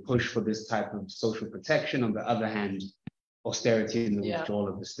hand, the push for this type of social protection, on the other hand, austerity and the withdrawal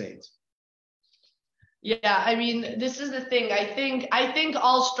of the state. Yeah, I mean, this is the thing. I think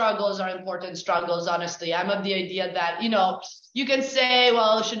all struggles are important struggles, honestly. I'm of the idea that, you can say,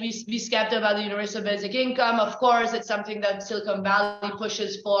 well, should we be skeptical about the universal basic income? Of course, it's something that Silicon Valley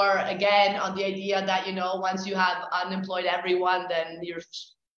pushes for, again, on the idea that, once you have unemployed everyone, then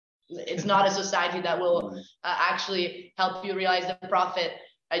it's not a society that will actually help you realize the profit.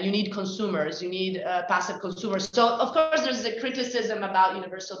 And you need consumers, you need passive consumers. So of course there's a criticism about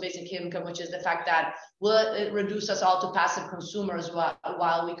universal basic income, which is the fact that will it reduce us all to passive consumers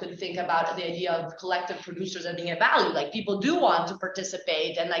while we could think about the idea of collective producers and being a value. Like people do want to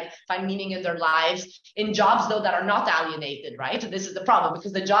participate and like find meaning in their lives in jobs though that are not alienated, right? This is the problem,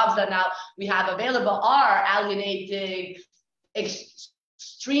 because the jobs that now we have available are alienating,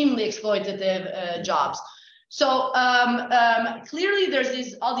 extremely exploitative jobs. So clearly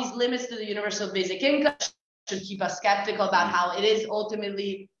there's all these limits to the universal basic income, should keep us skeptical about how it is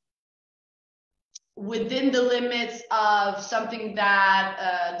ultimately within the limits of something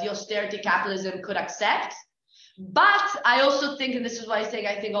that the austerity capitalism could accept. But I also think, and this is why I say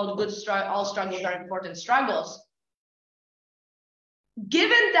I think all struggles are important struggles.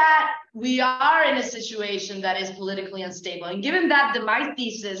 Given that we are in a situation that is politically unstable, and given that my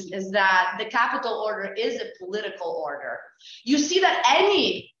thesis is that the capital order is a political order, you see that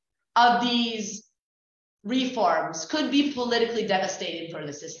any of these reforms could be politically devastating for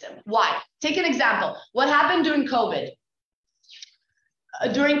the system. Why? Take an example. What happened during COVID?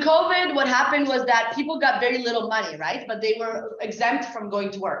 During COVID, what happened was that people got very little money, right? But they were exempt from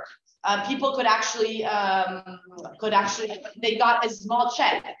going to work. People could actually, they got a small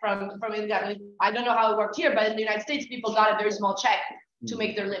check from India. I don't know how it worked here, but in the United States, people got a very small check to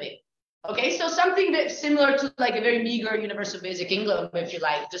make their living. Okay, so something that's similar to like a very meager universal basic income, if you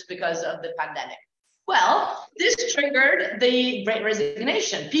like, just because of the pandemic. Well, this triggered the Great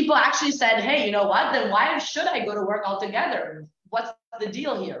Resignation. People actually said, hey, you know what, then why should I go to work altogether? What's the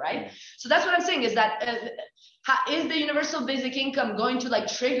deal here, right? So that's what I'm saying is that is the universal basic income going to like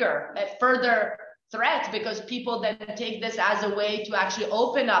trigger a further threat, because people then take this as a way to actually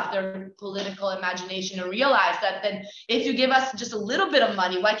open up their political imagination and realize that then if you give us just a little bit of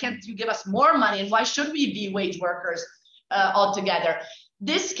money, why can't you give us more money? And why should we be wage workers altogether?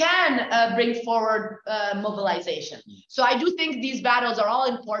 This can bring forward mobilization. So I do think these battles are all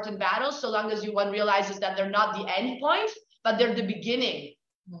important battles, so long as one realizes that they're not the end point, but they're the beginning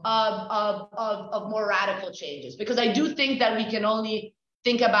of more radical changes. Because I do think that we can only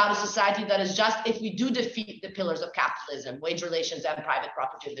think about a society that is just if we do defeat the pillars of capitalism, wage relations, and private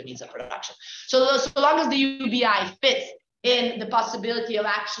property of the means of production. So long as the UBI fits in the possibility of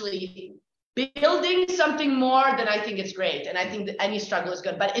actually building something more, then I think it's great. And I think that any struggle is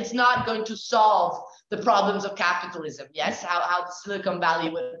good, but it's not going to solve the problems of capitalism. Yes, how Silicon Valley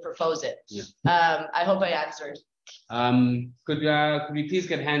would propose it. Yeah. I hope I answered. Could we please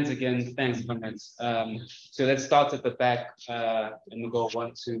get hands again? Thanks, comments. So let's start at the back and we'll go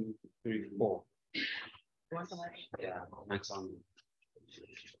 1, 2, 3, 4. Yeah, next on.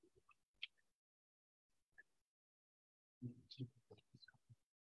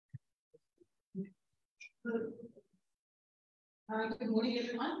 Good morning,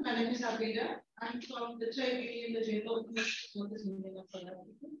 everyone. My name is Abida. I'm from the trade union, the General Notice Union of South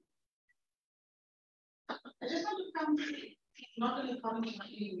Africa. I just want to come, not only comment on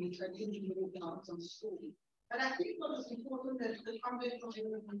the news, I didn't really get out on school. But I think what is important that the comment from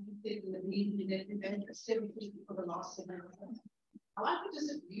everyone who said in the meeting that we've been conservative for the last 7 years. I want to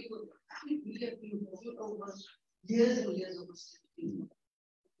disagree with that. I think we have been moving over years and years of austerity.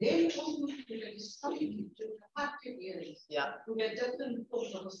 Then also there is something to 100 years. Yeah. We had different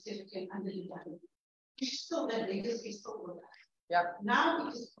forms of austerity and underdevelopment. Still that legacy is still with us. Yeah. Now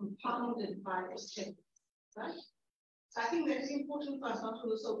it is compounded by austerity, right? So I think that is important for us not to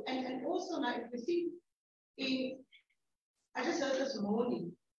lose hope. And also now if we think I just heard this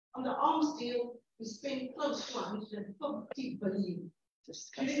morning on the arms deal, we spent close to 150 billion.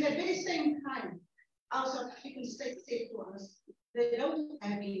 During that very same time, our South African state said to us, they don't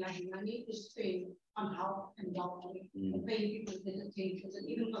have enough money to spend on health and welfare, and paying people their attentions, and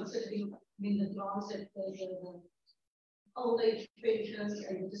even considering the grants that the old age pensions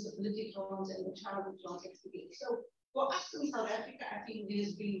and the disability grants and the childhood grants. So for us in South Africa, I think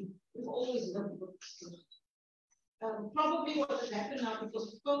we've always lived with this. Probably what has happened now,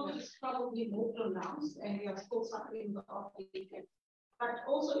 because COVID is probably more pronounced and we are still suffering the aftereffects. But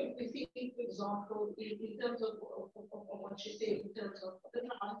also if we think, for example, in terms of what you say, in terms of the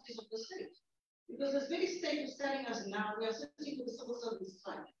priorities of the state. Because this very state is telling us now, we are sitting with the civil service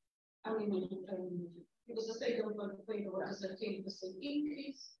strike. I mean, because the state government paid what is a 10%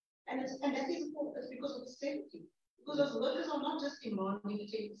 increase. And that is important because of the safety. Because those workers are not just demanding a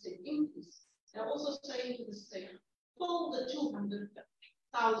 10% increase. They're also saying to the state, pull the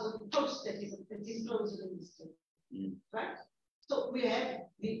 200,000 posts that is frozen in the state. Right? So we have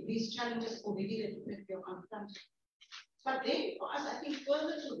these challenges already that we are confronted. But then for us, I think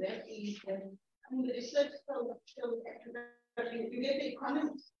further to that is that, I mean, the research shows that the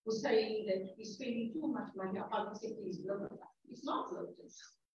Economists was saying that we're spending too much money on public sector is bloated. It's not bloated.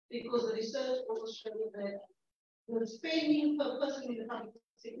 Because the research also showed that the spending per person in the public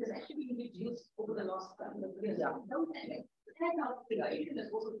sector has actually been reduced over the last couple of years. Yeah. Don't population has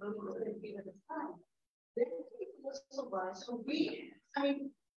also grown over a period of time. So we, I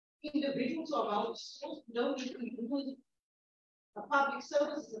mean, individuals are outsourced, don't need to use public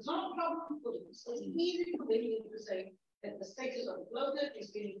services. It's not a problem for them. So it's easy for them to say that the state is overloaded,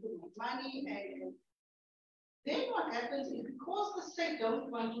 it's getting too much money, and then what happens is because the state don't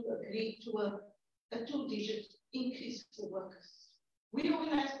want to agree to a 2-digit increase for workers. We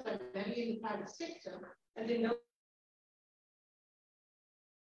organize primarily in the private sector, and they know.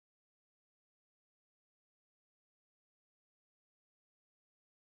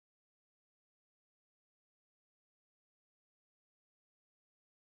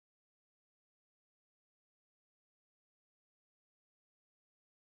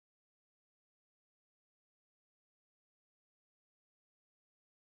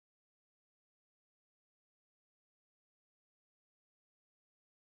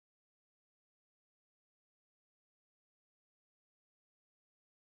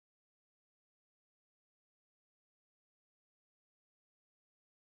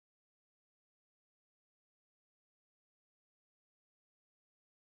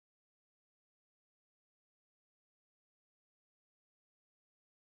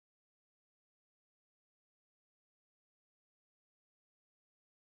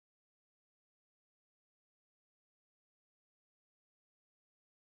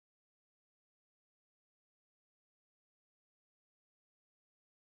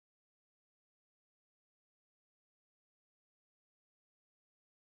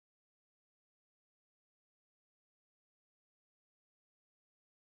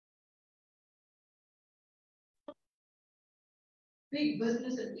 Big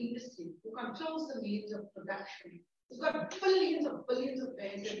business and industry who controls the means of production. It's got billions of rands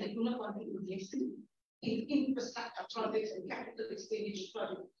that they do not want to invest in infrastructure projects and capital expenditure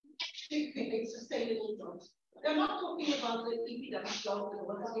projects. Actually create sustainable jobs. They're not talking about the EPW job and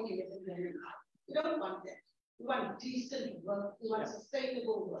what is getting it in there. We don't want that. We want decent work, we want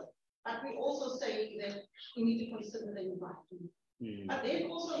sustainable work. But we also say that we need to consider the environment. But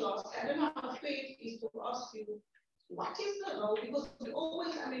then also last, I don't know how fair it is to ask you, what is the role? Because we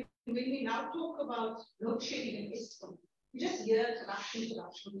always, I mean, when we now talk about load shedding and Eskom, we just hear corruption.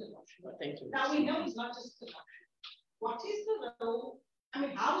 Thank you. Now we know it's not just corruption. What is the role? I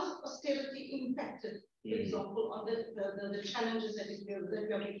mean, how has austerity impacted, for example, on the challenges that we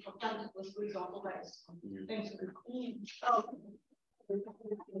are being confronted with, for example, by Eskom? Thank you.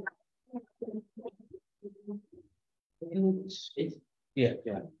 Yeah.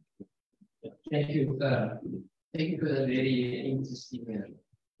 Thank you. Thank you for the very interesting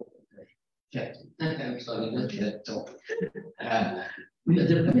chat. I'm sorry, not chat talk.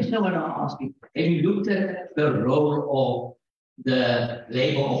 The question I want to ask you, have you looked at the role of the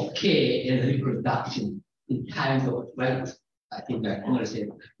labor of care in reproduction in times of wealth. I think that Comrade said,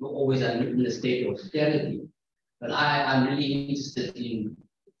 we're always in a state of austerity. But I'm really interested in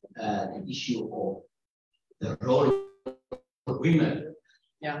the issue of the role of women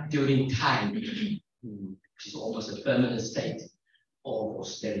during time, which is almost a permanent state of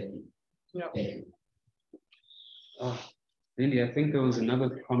austerity. Yeah. Oh, Lily, I think there was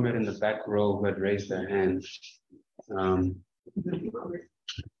another comrade in the back row who had raised their hand. I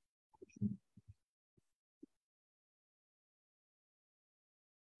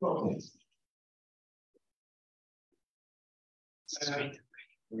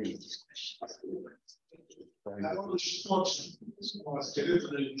always thought was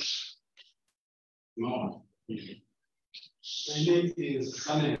delivery. No. My name is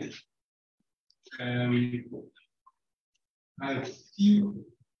Sunny. I have few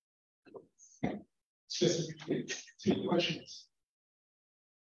specifically 3 questions.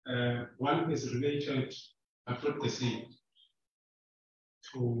 One is related, I put the same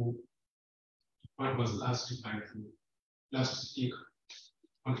to what was asked by the last speaker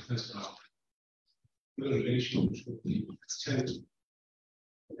on the first round. In relation to the extent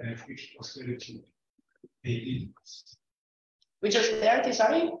to which austerity may lead us. Which austerity,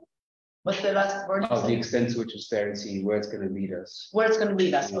 sorry? What's the last word? Of the extent to which austerity, where it's going to lead us. Where it's going to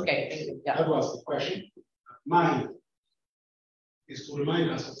lead us. Okay, thank you. Yeah. That was the question. Mine is to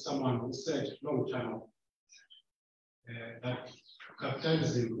remind us of someone who said a long time ago that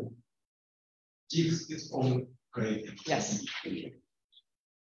capitalism digs its own grave. Yes.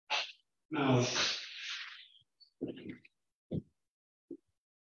 Now,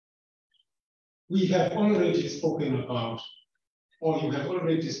 we have already spoken about, or you have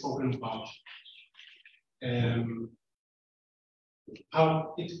already spoken about,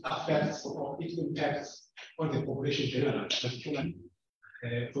 how it affects or it impacts on the population generally, particularly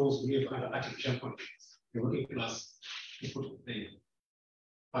those who live under artificial conditions, the working class, people today.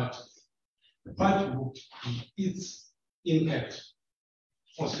 But what would be its impact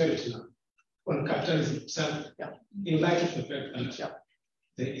austerity on capitalism itself, in light of the fact that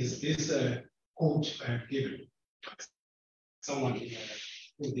there is this quote given someone in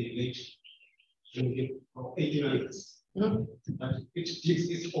the late 1800s, that it digs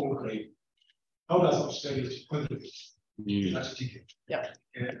its own grave. How does austerity contribute to that digging? Yeah.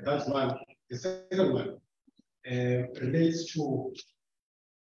 That's one. The second one relates to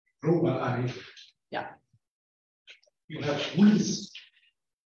global arrangement. Yeah. You have rules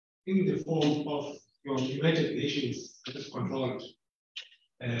in the form of your United Nations that is controlled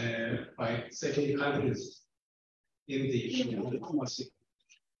by certain countries in the diplomacy.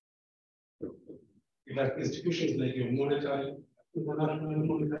 You have institutions like your monetary, international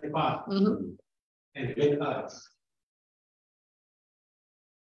monetary fund, and many others.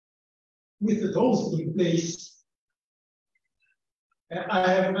 With those in place,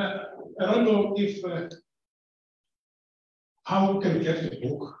 I don't know if how we can get the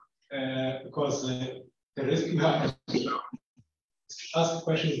book because the rescuer ask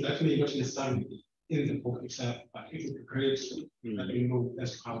questions that may not necessarily in the book itself, but it would be great that we know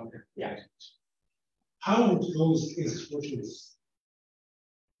as to how we can get it. How would those institutions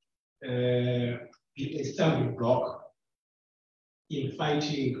be a stumbling block in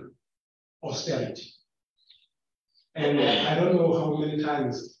fighting austerity? And I don't know how many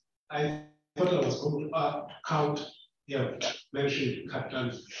times I thought I was going to count here, mentioned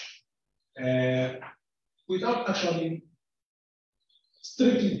capitalism, without actually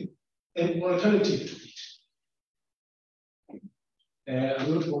strictly an alternative to it.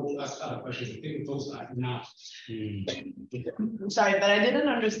 I'm not going to ask other questions. I think those are enough. I'm sorry, but I didn't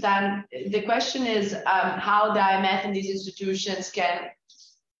understand. The question is how the IMF and these institutions can,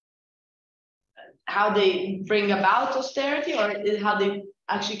 how they bring about austerity, or how they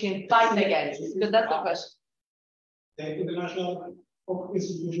actually can fight against it? Because that's the question. The international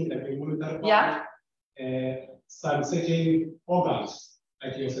institutions like the monetary fund, some certain organs,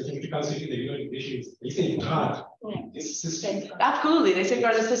 like your certificate council, the United Nations, they say you can't. Absolutely, they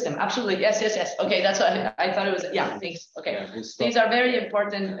safeguard the system. Absolutely, yes. Okay, that's what I thought it was. Yeah, thanks. Okay, these are very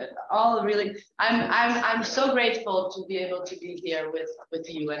important. All really, I'm so grateful to be able to be here with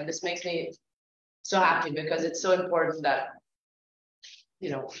you, and this makes me so happy because it's so important that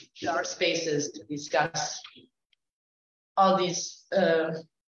there are spaces to discuss all these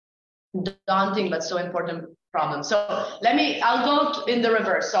daunting but so important problems. So I'll go in the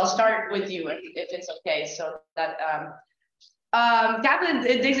reverse. So I'll start with you if it's okay. So that capital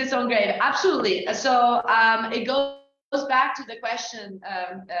digs its own grave. Absolutely. So it goes back to the question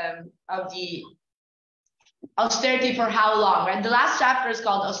of the austerity for how long, right? The last chapter is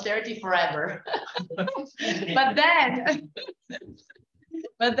called Austerity Forever. but then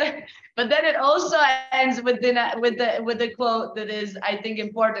it also ends with the quote that is, I think,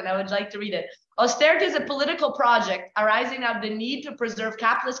 important. I would like to read it. Austerity is a political project arising out of the need to preserve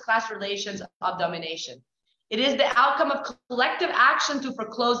capitalist class relations of domination. It is the outcome of collective action to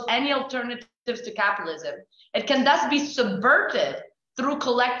foreclose any alternatives to capitalism. It can thus be subverted through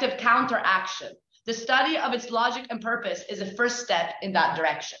collective counteraction. The study of its logic and purpose is a first step in that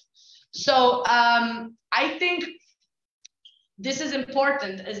direction. So I think this is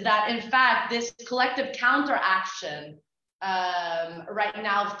important, is that in fact, this collective counteraction right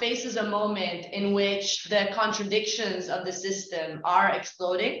now faces a moment in which the contradictions of the system are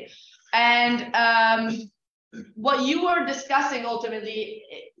exploding. And what you were discussing ultimately,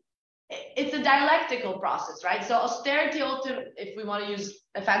 it's a dialectical process, right? So austerity, if we want to use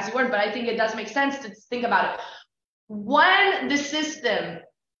a fancy word, but I think it does make sense to think about it. When the system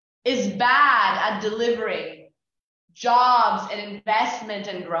is bad at delivering jobs and investment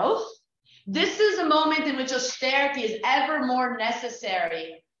and growth, this is a moment in which austerity is ever more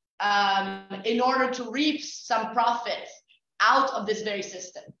necessary in order to reap some profit out of this very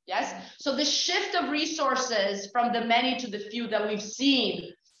system, yes? So the shift of resources from the many to the few that we've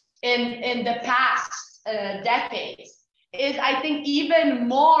seen in the past decades is, I think, even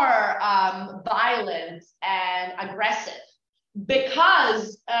more violent and aggressive,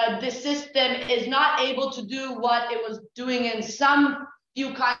 because the system is not able to do what it was doing in some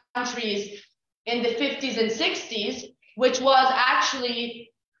few countries in the 50s and 60s, which was actually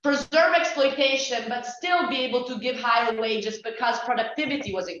preserve exploitation, but still be able to give higher wages because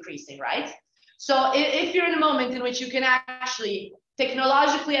productivity was increasing, right? So if you're in a moment in which you can actually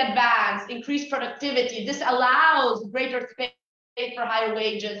technologically advance, increase productivity, this allows greater space for higher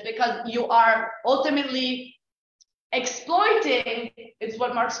wages, because you are ultimately exploiting, it's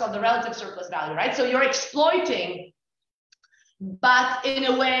what Marx called the relative surplus value, right? So you're exploiting, but in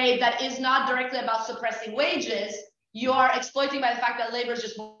a way that is not directly about suppressing wages. You are exploiting by the fact that labor is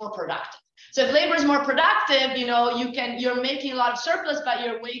just more productive. So if labor is more productive, you're making a lot of surplus, but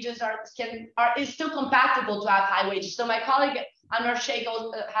your wages is still compatible to have high wages. So my colleague Anwar Sheikh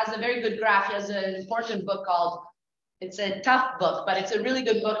has a very good graph. He has an important book it's a tough book, but it's a really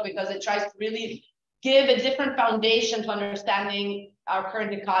good book because it tries to really give a different foundation to understanding our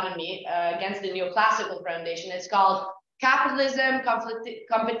current economy against the neoclassical foundation. It's called Capitalism,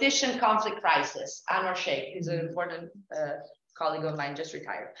 Competition, Conflict, Crisis. Anwar Sheikh is an important colleague of mine, just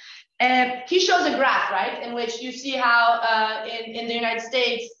retired. And he shows a graph, right, in which you see how in the United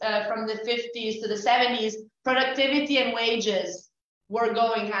States, from the 50s to the 70s, productivity and wages were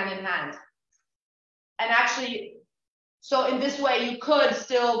going hand in hand. And actually, so in this way, you could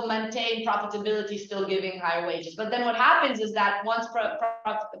still maintain profitability, still giving higher wages. But then what happens is that once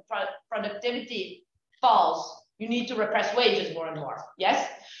productivity falls, you need to repress wages more and more, yes?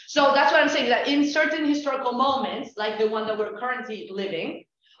 So that's what I'm saying, that in certain historical moments, like the one that we're currently living,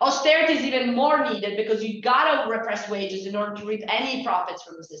 austerity is even more needed, because you gotta repress wages in order to reap any profits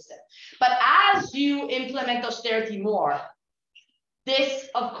from the system. But as you implement austerity more, this,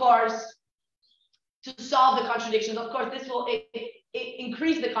 of course, to solve the contradictions, of course, this will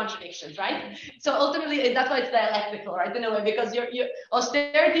increase the contradictions, right? So ultimately, that's why it's dialectical, right? In a way, because your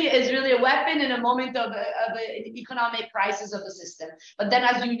austerity is really a weapon in a moment of an economic crisis of the system. But then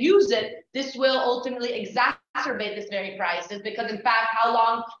as you use it, this will ultimately exacerbate this very crisis, because in fact, how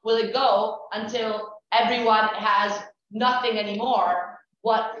long will it go until everyone has nothing anymore?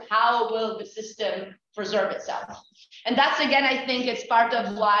 How will the system preserve itself? And that's, again, I think it's part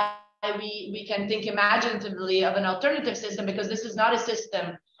of why we can think imaginatively of an alternative system, because this is not a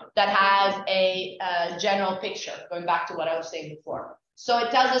system that has a general picture, going back to what I was saying before. So it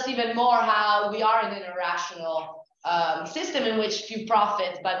tells us even more how we are in an irrational system in which few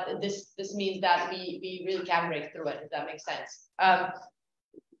profit, but this means that we really can break through it, if that makes sense.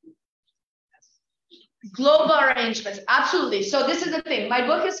 Global arrangements, absolutely. So this is the thing. My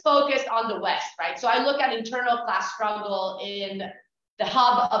book is focused on the West, right? So I look at internal class struggle in the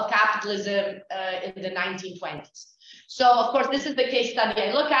hub of capitalism in the 1920s. So of course, this is the case study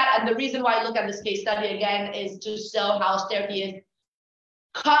I look at. And the reason why I look at this case study again is to show how austerity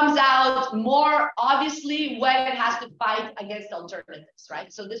comes out more obviously when it has to fight against alternatives,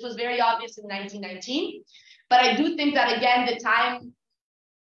 right? So this was very obvious in 1919. But I do think that, again,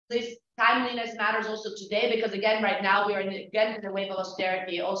 this timeliness matters also today, because again, right now we are in a wave of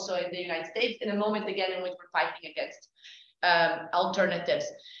austerity also in the United States, in a moment again in which we're fighting against alternatives.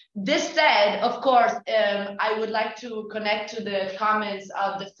 This said, of course, I would like to connect to the comments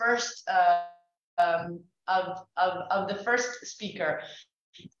of the first of the first speaker.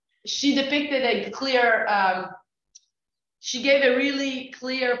 She depicted a clear, she gave a really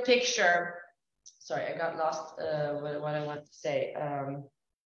clear picture. Sorry, I got lost what I want to say.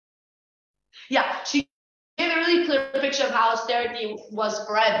 Yeah, she gave a really clear picture of how austerity was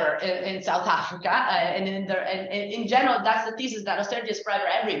forever in South Africa, and in general, that's the thesis, that austerity is forever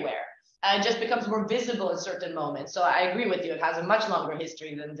everywhere. It just becomes more visible in certain moments. So I agree with you. It has a much longer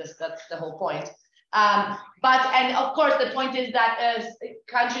history than just, that's the whole point. And of course, the point is that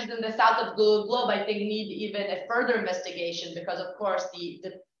countries in the south of the globe, I think, need even a further investigation, because of course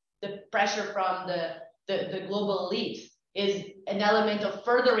the pressure from the global elite is an element of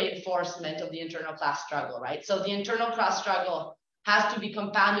further reinforcement of the internal class struggle, right? So the internal class struggle has to be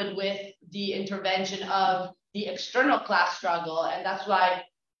compounded with the intervention of the external class struggle, and that's why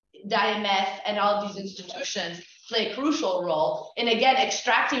the IMF and all these institutions play a crucial role in, again,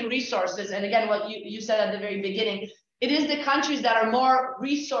 extracting resources. And again, what you said at the very beginning, it is the countries that are more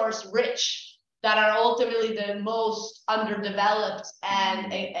resource rich that are ultimately the most underdeveloped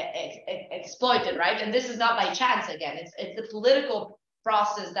and exploited, right? And this is not by chance, again, it's the political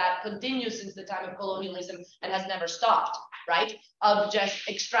process that continues since the time of colonialism and has never stopped, right? Of just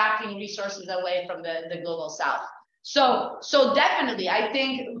extracting resources away from the global south. So definitely, I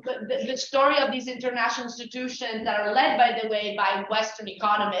think the story of these international institutions that are led, by the way, by Western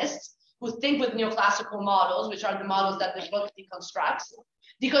economists who think with neoclassical models, which are the models that the book deconstructs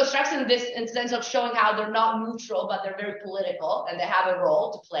in this sense of showing how they're not neutral, but they're very political and they have a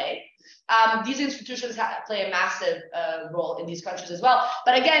role to play. These institutions play a massive role in these countries as well.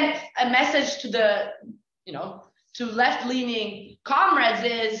 But again, a message to the, to left-leaning comrades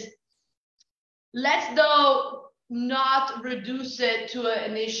is, let's though not reduce it to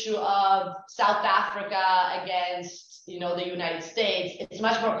an issue of South Africa against, the United States. It's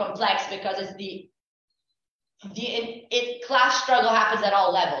much more complex, because it's class struggle happens at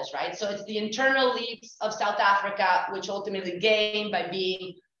all levels, right? So it's the internal elites of South Africa, which ultimately gain by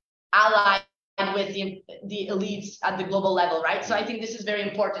being allied with the elites at the global level, right? So I think this is very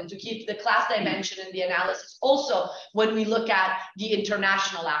important to keep the class dimension in the analysis also when we look at the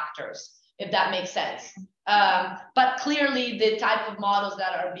international actors, if that makes sense. But clearly the type of models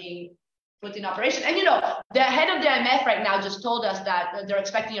that are being put in operation, and the head of the IMF right now just told us that they're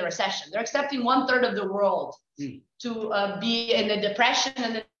expecting a recession. They're expecting 1/3 of the world to be in a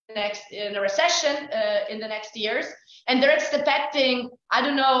depression in a recession in the next years, and they're expecting, I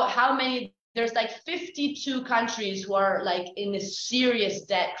don't know how many. There's like 52 countries who are like in a serious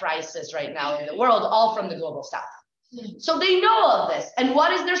debt crisis right now in the world, all from the global south. So they know all of this. And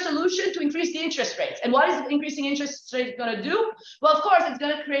what is their solution? To increase the interest rates. And what is increasing interest rates going to do? Well, of course, it's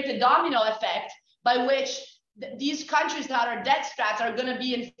going to create a domino effect by which these countries that are debt strapped are going to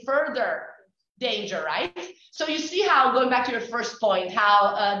be in further danger, right? So you see how, going back to your first point,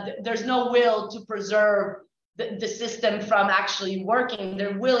 how there's no will to preserve the system from actually working.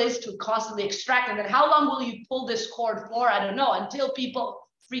 Their will is to constantly extract. And then how long will you pull this cord for? I don't know, until people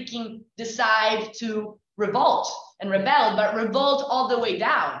freaking decide to revolt and rebel, but revolt all the way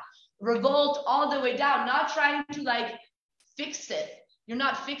down. Revolt all the way down, not trying to like fix it. You're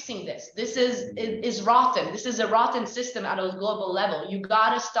not fixing this. This is rotten. This is a rotten system at a global level. You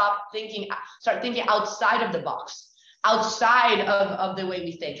gotta start thinking outside of the box, outside of the way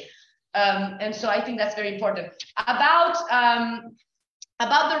we think. And so I think that's very important. About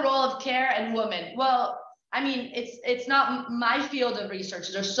the role of care and women. Well, I mean, it's not my field of research.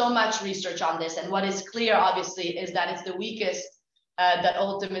 There's so much research on this. And what is clear, obviously, is that it's the weakest that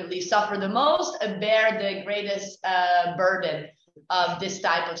ultimately suffer the most and bear the greatest burden of this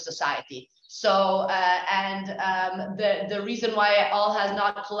type of society. So, the reason why all has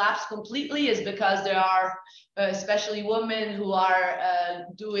not collapsed completely is because there are especially women who are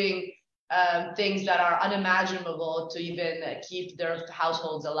doing things that are unimaginable to even keep their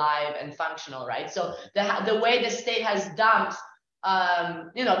households alive and functional, right? So the way the state has dumped,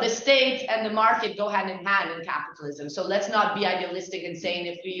 the state and the market go hand in hand in capitalism. So let's not be idealistic in saying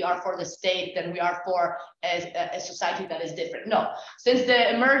if we are for the state, then we are for a society that is different. No, since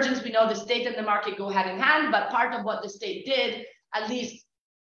the emergence, we know the state and the market go hand in hand, but part of what the state did, at least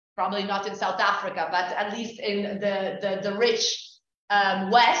probably not in South Africa, but at least in the rich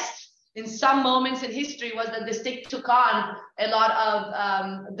West, in some moments in history, was that the state took on a lot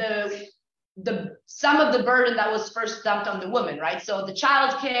of some of the burden that was first dumped on the woman, right? So the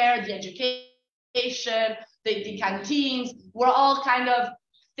childcare, the education, the canteens were all kind of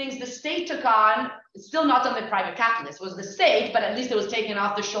things the state took on. It's still not on the private capitalists, it was the state, but at least it was taken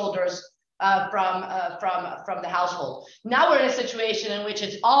off the shoulders from the household. Now we're in a situation in which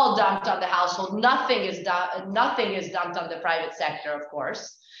it's all dumped on the household. Nothing is dumped on the private sector, of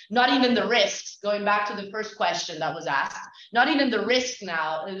course. Not even the risks, going back to the first question that was asked, not even the risk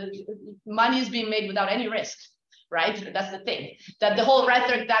now. Money is being made without any risk, right? That's the thing. That the whole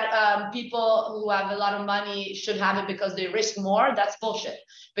rhetoric that people who have a lot of money should have it because they risk more, that's bullshit.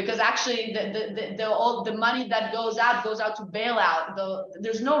 Because actually the money that goes out to bail out,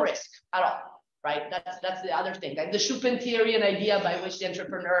 there's no risk at all. Right, that's the other thing. Like the Schumpeterian idea by which the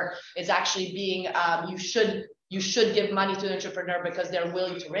entrepreneur is actually being, you should give money to the entrepreneur because they're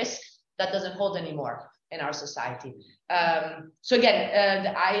willing to risk. That doesn't hold anymore in our society. So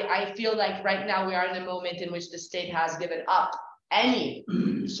again, I feel like right now we are in a moment in which the state has given up any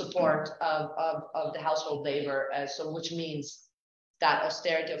support of the household labor, so which means that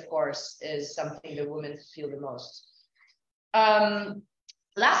austerity, of course, is something that women feel the most.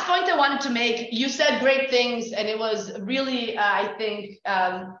 Last point I wanted to make, you said great things, and it was really, I think,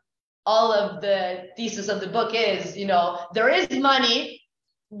 all of the thesis of the book is, there is money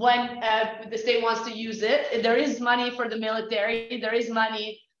when the state wants to use it. There is money for the military. There is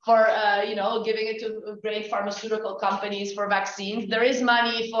money for, giving it to great pharmaceutical companies for vaccines. There is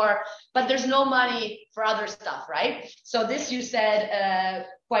money but there's no money for other stuff, right? So this you said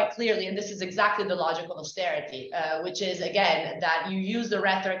quite clearly, and this is exactly the logic of austerity, which is, again, that you use the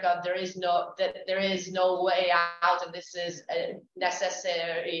rhetoric of there is no way out, and this is a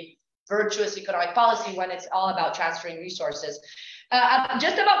necessary, virtuous economic policy when it's all about transferring resources.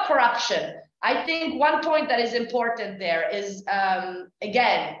 Just about corruption, I think one point that is important there is,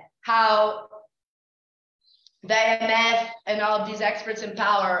 again, how the IMF and all of these experts in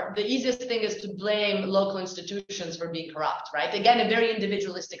power, the easiest thing is to blame local institutions for being corrupt, right? Again, a very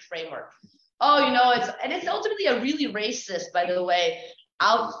individualistic framework. It's ultimately a really racist, by the way,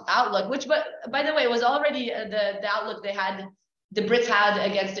 outlook, which, by the way, was already the outlook the Brits had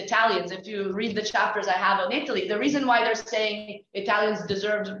against Italians. If you read the chapters I have on Italy, the reason why they're saying Italians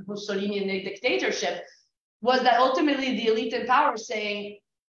deserved Mussolini and the dictatorship was that ultimately the elite in power is saying,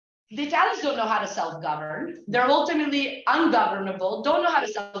 the Italians don't know how to self-govern. They're ultimately ungovernable, don't know how to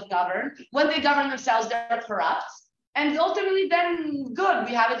self-govern. When they govern themselves, they're corrupt. And ultimately then, good,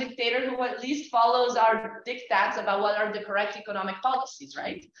 we have a dictator who at least follows our diktats about what are the correct economic policies,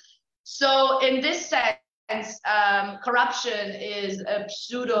 right? So in this sense, corruption is a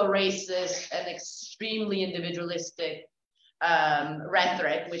pseudo-racist and extremely individualistic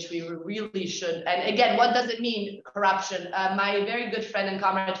rhetoric, which we really should. And again, what does it mean, corruption? My very good friend and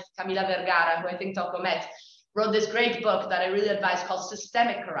comrade Camila Vergara, who I think Tocco met, wrote this great book that I really advise called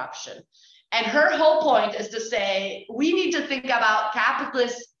Systemic Corruption. And her whole point is to say, we need to think about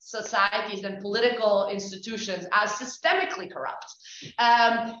capitalist societies and political institutions as systemically corrupt.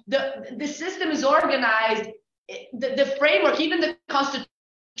 The system is organized, the framework, even the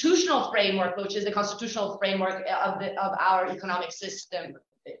constitutional framework, which is the constitutional framework of our economic system,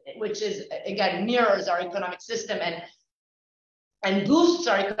 which is, again, mirrors our economic system and boosts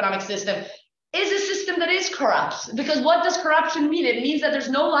our economic system, is a system that is corrupt. Because what does corruption mean? It means that there's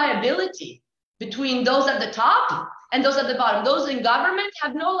no liability between those at the top and those at the bottom. Those in government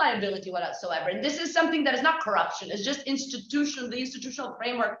have no liability whatsoever. And this is something that is not corruption. It's just the institutional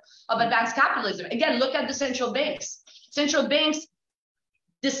framework of advanced capitalism. Again, look at the central banks. Central banks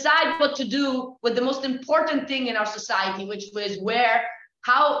decide what to do with the most important thing in our society, which was what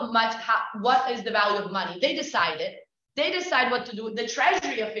is the value of money. They decide it. They decide what to do. The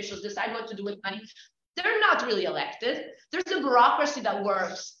treasury officials decide what to do with money. They're not really elected. There's a bureaucracy that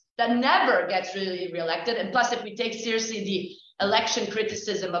works that never gets really reelected. And plus, if we take seriously the election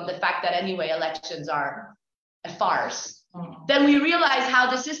criticism of the fact that anyway, elections are a farce, then we realize how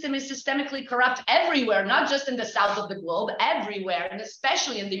the system is systemically corrupt everywhere, not just in the south of the globe, everywhere, and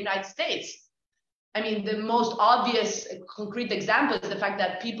especially in the United States. I mean, the most obvious concrete example is the fact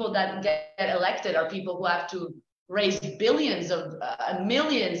that people that get elected are people who have to raise billions of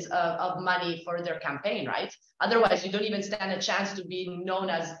millions of money for their campaign, right? Otherwise, you don't even stand a chance to be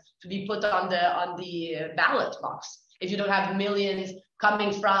to be put on the ballot box if you don't have millions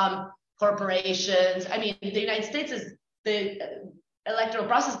coming from corporations. I mean, the United States is the electoral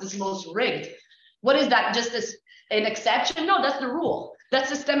process is most rigged. What is that? Just an exception? No, that's the rule. That's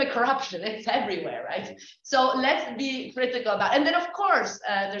systemic corruption. It's everywhere, right? So let's be critical about it. And then, of course,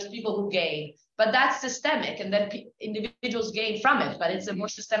 there's people who gain, but that's systemic, and then individuals gain from it, but it's a more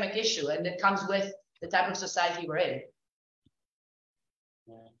systemic issue, and it comes with the type of society we're in.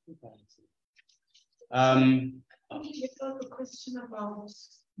 You got a question about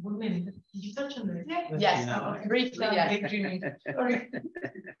women. Did you touch on that? Yes, briefly, yes. Sorry.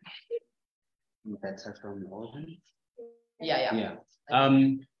 Better from origin. Yeah.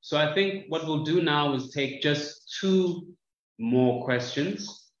 So I think what we'll do now is take just 2 more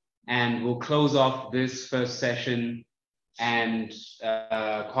questions, and we'll close off this first session, and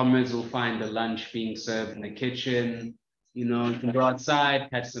comrades will find the lunch being served in the kitchen. You know, you can go outside,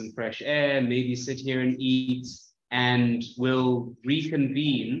 catch some fresh air, maybe sit here and eat, and we'll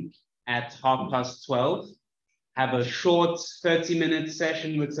reconvene at 12:30, have a short 30-minute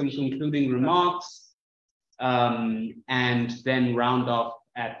session with some concluding remarks, and then round off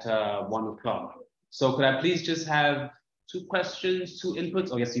at 1 o'clock. So could I please just have 2 questions, 2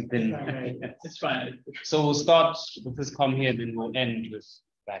 inputs? Oh, yes, you've been. It's fine. So we'll start with this com here, then we'll end with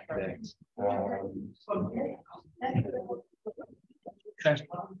back there. Yes.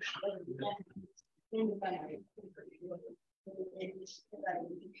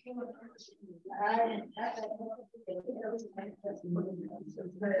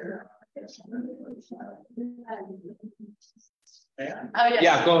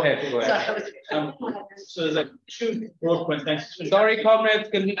 Yeah, go ahead. So there's like 2 broad points. Thanks. Sorry, comrades,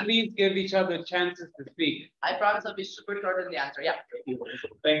 can we please give each other chances to speak? I promise I'll be super short in the answer. Yeah.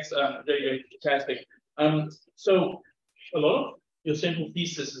 Thanks. Very fantastic. So a lot of your central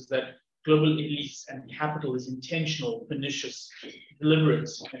thesis is that global elites and capital is intentional, pernicious, deliberate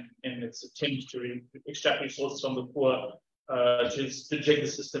in its attempt to extract resources from the poor, to subject the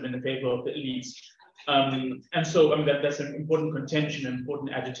system in the favor of the elites. And so, I mean, that's an important contention, an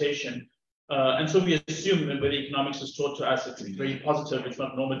important agitation. And so we assume that when economics is taught to us, it's very positive, it's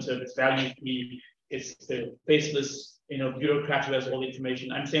not normative, it's value-free, it's the faceless, bureaucrat who has all the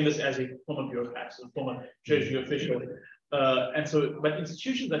information. I'm saying this as a former bureaucrat, so former treasury official. And so, but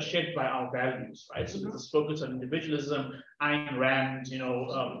institutions are shaped by our values, right? So there's this focus on individualism, Ayn Rand,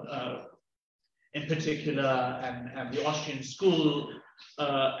 in particular, and the Austrian school.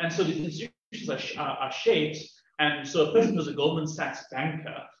 And so the institutions are shaped. And so a person who's a Goldman Sachs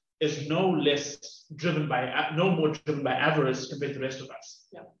banker is no more driven by avarice compared to the rest of us.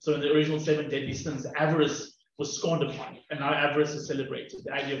 Yeah. So in the original 7 deadly sins, avarice was scorned upon, and now avarice is celebrated.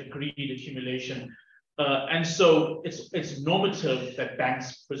 The idea of greed, accumulation. And so it's normative that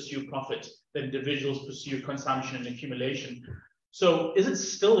banks pursue profit, that individuals pursue consumption and accumulation. So is it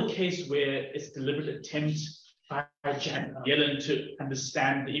still a case where it's deliberate attempt by Janet Yellen to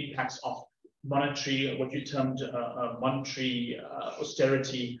understand the impacts of monetary, what you termed monetary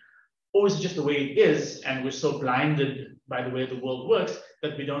austerity, or is it just the way it is, and we're so blinded by the way the world works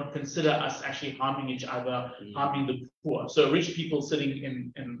that we don't consider us actually harming each other, harming the poor? So rich people sitting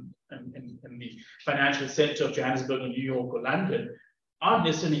in the financial center of Johannesburg or New York or London aren't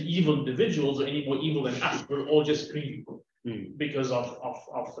necessarily evil individuals or any more evil than us. We're all just greedy because of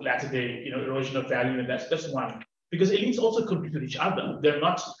latter-day erosion of value, and that's one. Because elites also compete with each other. They're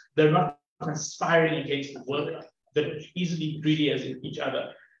not conspiring against the worker. They're easily greedy as each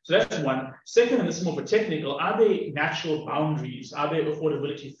other. So that's one. Second, and this is more for technical, are there natural boundaries? Are there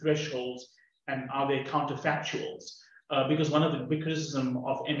affordability thresholds? And are there counterfactuals? Because one of the big criticism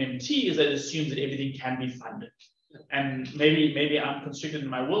of MMT is that it assumes that everything can be funded. And maybe I'm constricted in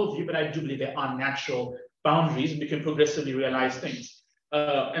my worldview, but I do believe there are natural boundaries, and we can progressively realize things.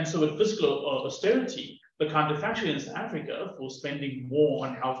 And so with fiscal austerity, the counterfactual in South Africa for spending more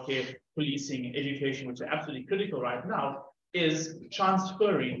on healthcare, policing, education, which are absolutely critical right now, is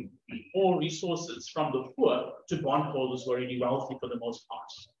transferring all resources from the poor to bondholders who are really wealthy for the most part.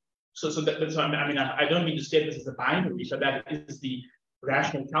 So that's what I mean. I don't mean to state this as a binary, but that is the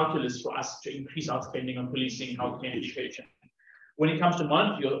rational calculus for us to increase our spending on policing, healthcare, and education. When it comes to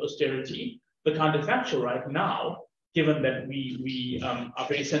monetary austerity, the counterfactual right now, given that we are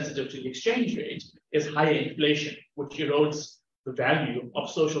very sensitive to the exchange rate, is higher inflation, which erodes the value of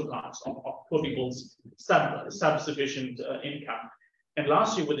social class, of poor people's sub-sufficient income. And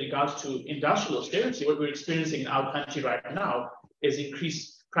lastly, with regards to industrial austerity, what we're experiencing in our country right now is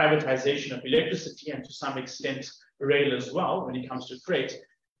increased privatization of electricity and to some extent rail as well when it comes to freight.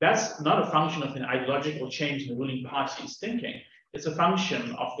 That's not a function of an ideological change in the ruling party's thinking. It's a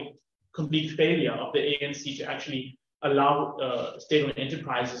function of the complete failure of the ANC to actually allow state-owned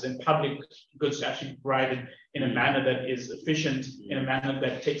enterprises and public goods to actually be provided in a manner that is efficient, in a manner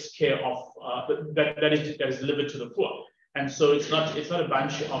that takes care of that is delivered to the poor. And so it's not a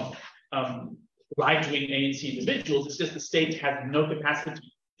bunch of right-wing ANC individuals. It's just the state has no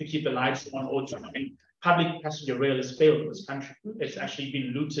capacity to keep the lights on all the time. Public passenger rail has failed in this country. It's actually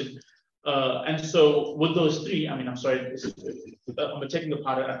been looted. And so with those three, I mean, I'm sorry, on the technical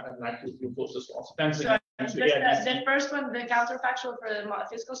part, I'd like to reinforce this also. Thanks again. Just to AIDC. the first one, the counterfactual for the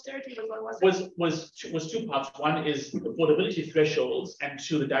fiscal austerity, what was it? Was two parts. One is affordability thresholds, and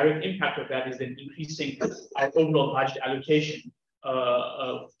two, the direct impact of that is then increasing our overall budget allocation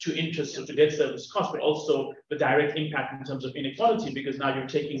to interest or to debt service costs, but also the direct impact in terms of inequality, because now you're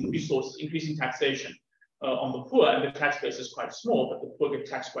taking resources, increasing taxation on the poor, and the tax base is quite small, but the poor get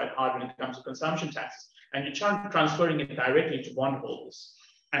taxed quite hard when it comes to consumption taxes, and you're transferring it directly to bondholders.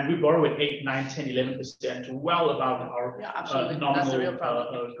 And we borrow at 8, 9, 10, 11%, well above our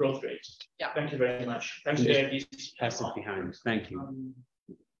nominal growth rate. Yeah. Thank you very much. Thanks to AIDC. Pass it behind. Thank you.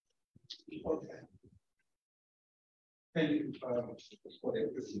 Okay. Thank you for the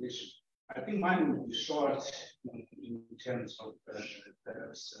presentation. I think mine will be short in terms of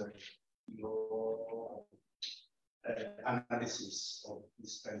your analysis of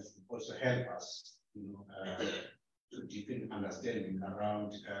this kind will also help us, to deepen understanding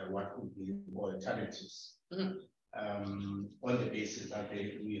around what could be alternatives. On the basis that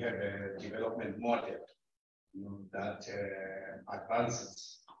we have a development model, that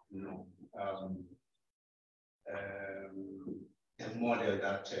advances, a model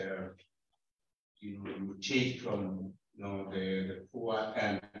that you take from the poor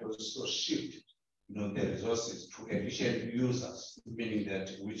and also shift the resources to efficient users, meaning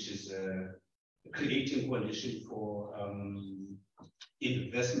that which is creating conditions for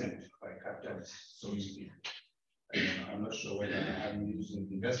investment by capitalists, so to speak. I'm not sure whether I'm using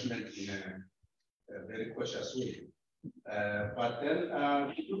investment in a very cautious way. But then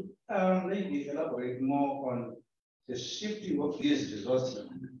maybe elaborate more on the shifting of these resources,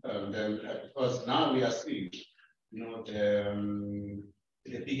 because now we are seeing, the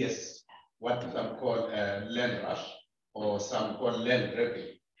biggest, what some call land rush, or some call land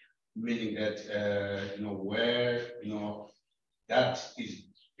grabbing, meaning that where that is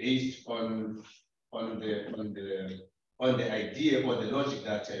based on the idea or the logic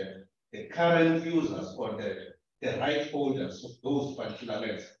that the current users or the right holders of those particular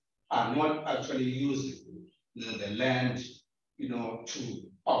lands are not actually using the land to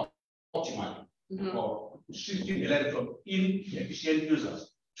optimally, or shifting the land from inefficient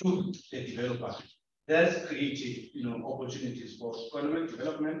users to the developer. That's creating opportunities for economic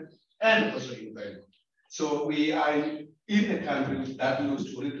development and also environment. So we are in a country that looks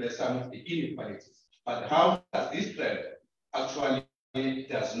to redress some of the inequalities. But how does this trend actually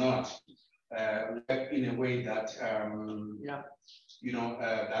does not work in a way that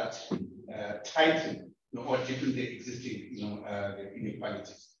that tighten or deepen the existing the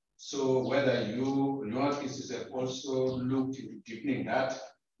inequalities. So whether your thesis have also looked into deepening that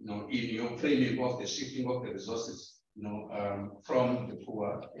in your framing of the shifting of the resources from the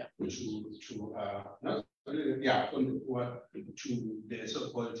poor from the poor to the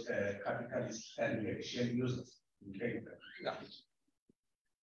so-called capitalists and efficient users. Okay. Yeah.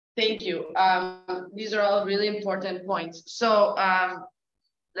 Thank you. These are all really important points. So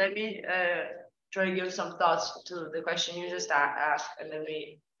let me try to give some thoughts to the question you just asked, and then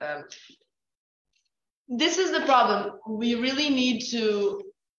we. This is the problem. We really need to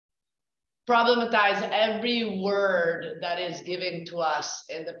problematize every word that is given to us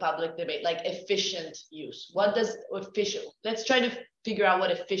in the public debate, like efficient use. What does efficient? Let's try to figure out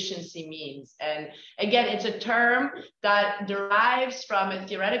what efficiency means. And again, it's a term that derives from a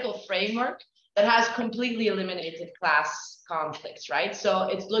theoretical framework that has completely eliminated class conflicts, right? So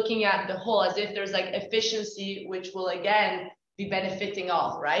it's looking at the whole as if there's like efficiency, which will again be benefiting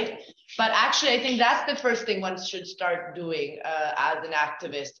all, right? But actually, I think that's the first thing one should start doing as an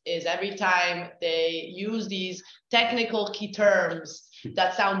activist, is every time they use these technical key terms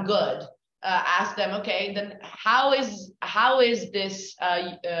that sound good, ask them, okay, then how is this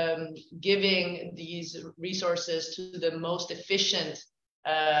giving these resources to the most efficient,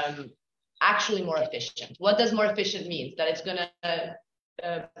 actually more efficient? What does more efficient mean? That it's going to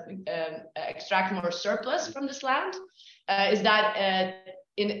extract more surplus from this land? Is that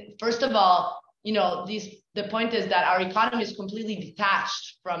first of all, the point is that our economy is completely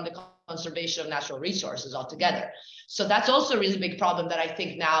detached from the conservation of natural resources altogether. So that's also a really big problem that I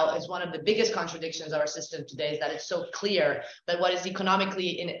think now is one of the biggest contradictions of our system today, is that it's so clear that what is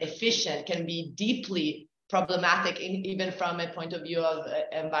economically inefficient can be deeply problematic, even from a point of view of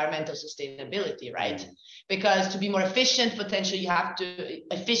environmental sustainability, right? Because to be more efficient, potentially you have to,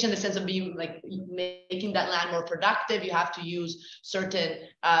 efficient in the sense of being like making that land more productive, you have to use certain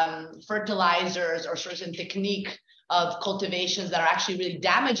fertilizers or certain technique of cultivations that are actually really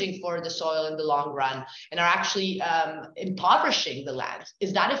damaging for the soil in the long run and are actually impoverishing the land.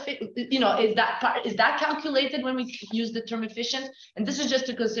 Is that is that calculated when we use the term efficient? And this is just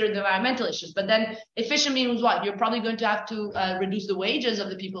to consider the environmental issues. But then efficient means what? You're probably going to have to reduce the wages of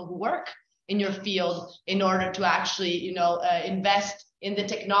the people who work in your field in order to actually invest in the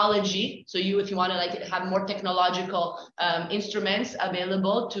technology. So if you want to like have more technological instruments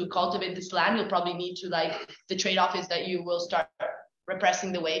available to cultivate this land, you'll probably need to the trade-off is that you will start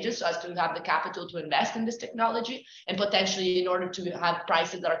repressing the wages so as to have the capital to invest in this technology, and potentially in order to have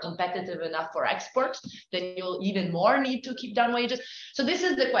prices that are competitive enough for exports, then you'll even more need to keep down wages. So this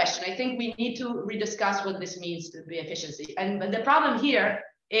is the question. I think we need to rediscuss what this means to be efficiency. And the problem here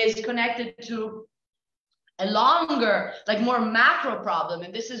is connected to a longer, more macro problem.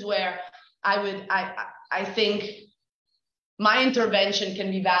 And this is where I think my intervention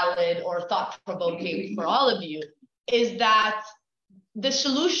can be valid or thought-provoking for all of you, is that the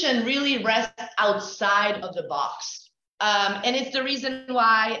solution really rests outside of the box. And it's the reason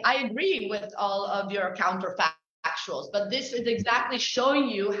why I agree with all of your counterfactuals, but this is exactly showing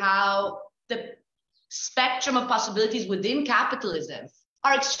you how the spectrum of possibilities within capitalism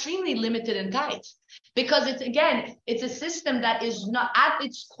are extremely limited and tight. Because it's a system that is not, at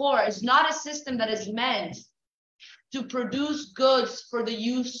its core, is not a system that is meant to produce goods for the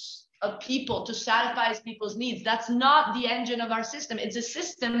use of people, to satisfy people's needs. That's not the engine of our system. It's a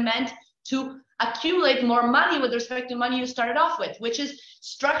system meant to accumulate more money with respect to money you started off with, which is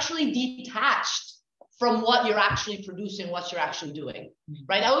structurally detached from what you're actually producing, what you're actually doing,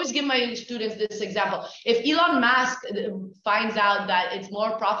 right? I always give my students this example. If Elon Musk finds out that it's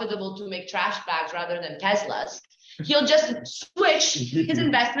more profitable to make trash bags rather than Teslas, he'll just switch his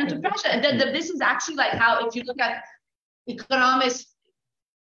investment to trash bags. This is actually how, if you look at economists,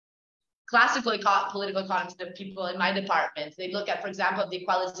 classical political economists, the people in my department, they look at, for example, the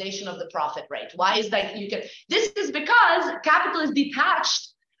equalization of the profit rate. Why is that? This is because capital is detached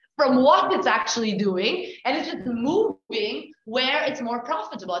from what it's actually doing, and it's just moving where it's more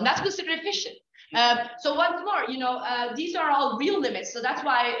profitable, and that's considered efficient. So once more, these are all real limits. So that's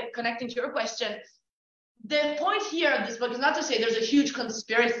why, connecting to your question, the point here of this book is not to say there's a huge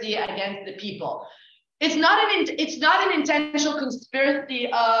conspiracy against the people. It's not an intentional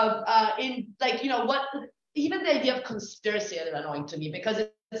conspiracy of even the idea of conspiracy is annoying to me, because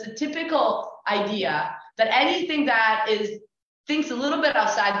it's a typical idea that anything that thinks a little bit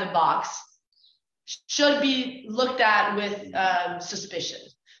outside the box should be looked at with suspicion.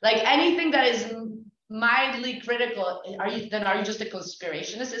 Anything that is mildly critical, are you just a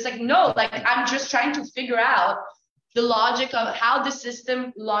conspirationist? It's no, I'm just trying to figure out the logic of how the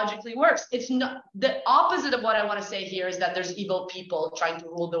system logically works. It's not the opposite of what I want to say here, is that there's evil people trying to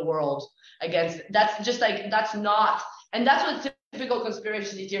rule the world against. That's just that's not, and that's what typical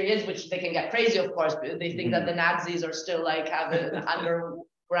conspiracy theory is, which they can get crazy, of course. They think that the Nazis are still have an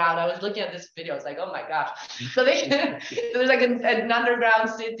underground. I was looking at this video, it's oh my gosh. So there's an underground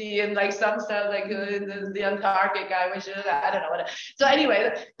city and some stuff the Antarctic guy, which I don't know what. So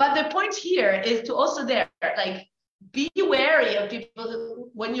anyway, but the point here is to also be wary of people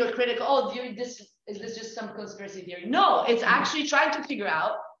when you're critical. Oh, is this just some conspiracy theory? No, it's actually trying to figure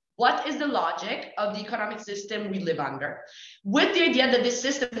out what is the logic of the economic system we live under, with the idea that this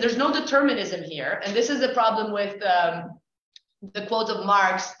system, there's no determinism here. And this is the problem with the quote of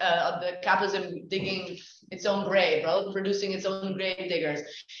Marx of the capitalism digging its own grave, right? Producing its own grave diggers,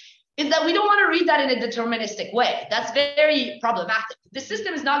 is that we don't want to read that in a deterministic way. That's very problematic. The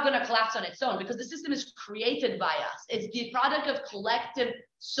system is not going to collapse on its own, because the system is created by us. It's the product of collective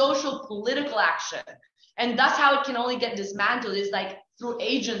social political action. And that's how it can only get dismantled, is through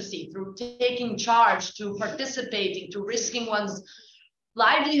agency, through taking charge, to participating, to risking one's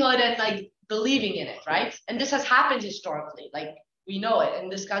livelihood and believing in it, right? And this has happened historically. We know it in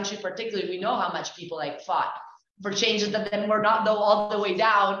this country, particularly. We know how much people fought for changes that then were not all the way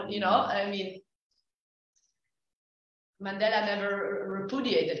down. I mean, Mandela never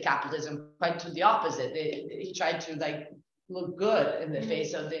repudiated capitalism. Quite to the opposite. He tried to look good in the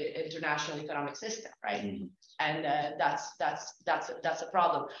face of the international economic system, right? Mm-hmm. And that's a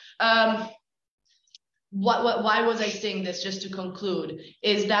problem. Why was I saying this? Just to conclude,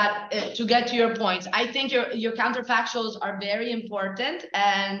 is that to get to your points, I think your counterfactuals are very important,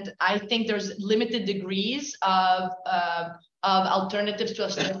 and I think there's limited degrees of alternatives to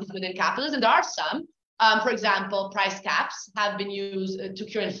austerity within capitalism. There are some. For example, price caps have been used to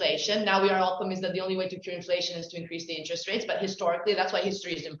cure inflation. Now we are all convinced that the only way to cure inflation is to increase the interest rates, but historically, that's why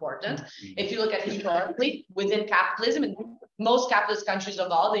history is important. If you look at historically within capitalism, in most capitalist countries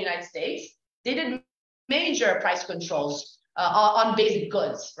of all, the United States, they did major price controls on basic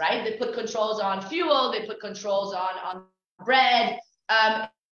goods, right? They put controls on fuel, they put controls on bread,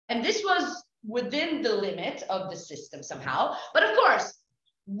 and this was within the limit of the system somehow. But of course,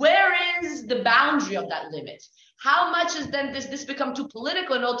 where is the boundary of that limit? How much is then this become too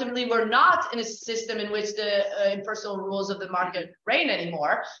political, and ultimately we're not in a system in which the impersonal rules of the market reign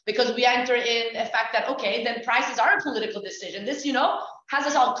anymore, because we enter in a fact that, okay, then prices are a political decision. This, has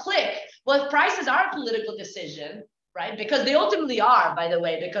us all click. Well, if prices are a political decision, right? Because they ultimately are, by the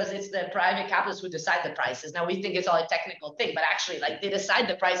way, because it's the private capitalists who decide the prices. Now we think it's all a technical thing, but actually, like, they decide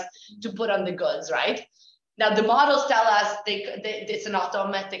the price to put on the goods, right? Now the models tell us it's an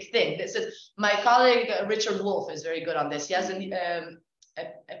automatic thing. This is my colleague Richard Wolff is very good on this. He has a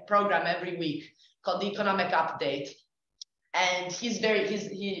program every week called the Economic Update, and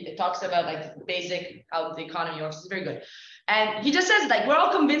he talks about like the basic how the economy works. It's very good. And he just says, like, we're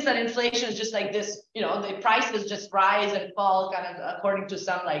all convinced that inflation is just like this, the prices just rise and fall kind of according to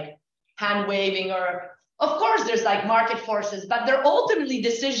some like hand waving, or of course there's like market forces, but they're ultimately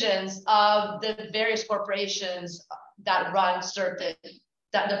decisions of the various corporations that run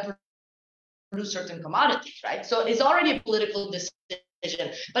that produce certain commodities, right? So it's already a political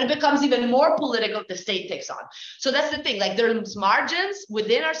decision, but it becomes even more political if the state takes on. So that's the thing, like there's margins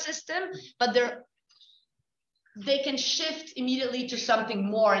within our system, but they can shift immediately to something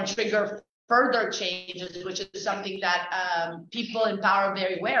more and trigger further changes, which is something that people in power are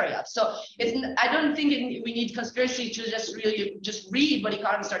very wary of. So I don't think we need conspiracy to just read what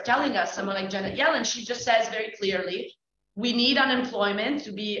economists are telling us. Someone like Janet Yellen, she just says very clearly, we need unemployment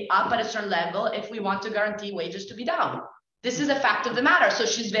to be up at a certain level if we want to guarantee wages to be down. This is a fact of the matter. So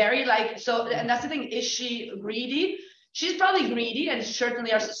she's very and that's the thing. Is she greedy? She's probably greedy, and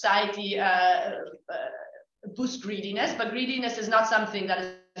certainly our society boosts greediness, but greediness is not something that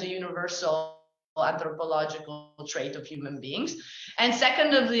is a universal anthropological trait of human beings. And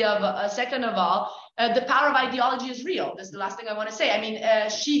second of all, the power of ideology is real. This is the last thing I want to say. I mean,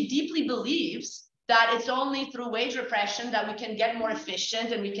 she deeply believes that it's only through wage repression that we can get more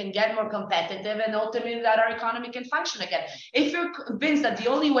efficient and we can get more competitive, and ultimately that our economy can function again. If you're convinced that the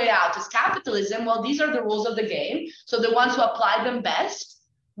only way out is capitalism, well, these are the rules of the game. So the ones who apply them best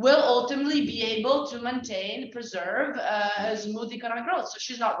will ultimately be able to preserve smooth economic growth. So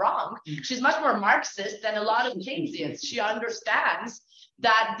she's not wrong. She's much more Marxist than a lot of Keynesians. She understands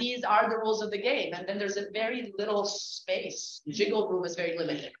that these are the rules of the game, and then there's a very little space. Jiggle room is very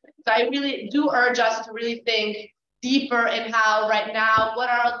limited. So I really do urge us to really think deeper in how right now, what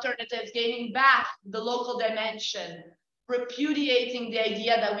are alternatives, gaining back the local dimension, repudiating the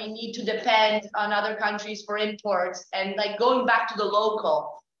idea that we need to depend on other countries for imports, and like going back to the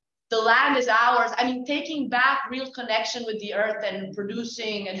local. The land is ours. I mean, taking back real connection with the earth and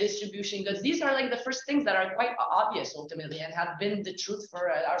producing and distribution goods. These are like the first things that are quite obvious ultimately, and have been the truth for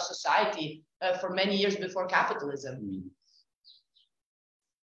our society for many years before capitalism.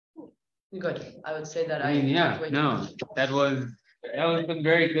 Good. I would say that that was been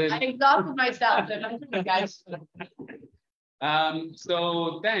very good. I exhausted myself. Guys.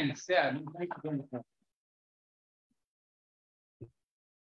 So thanks. Yeah. Thank you very much.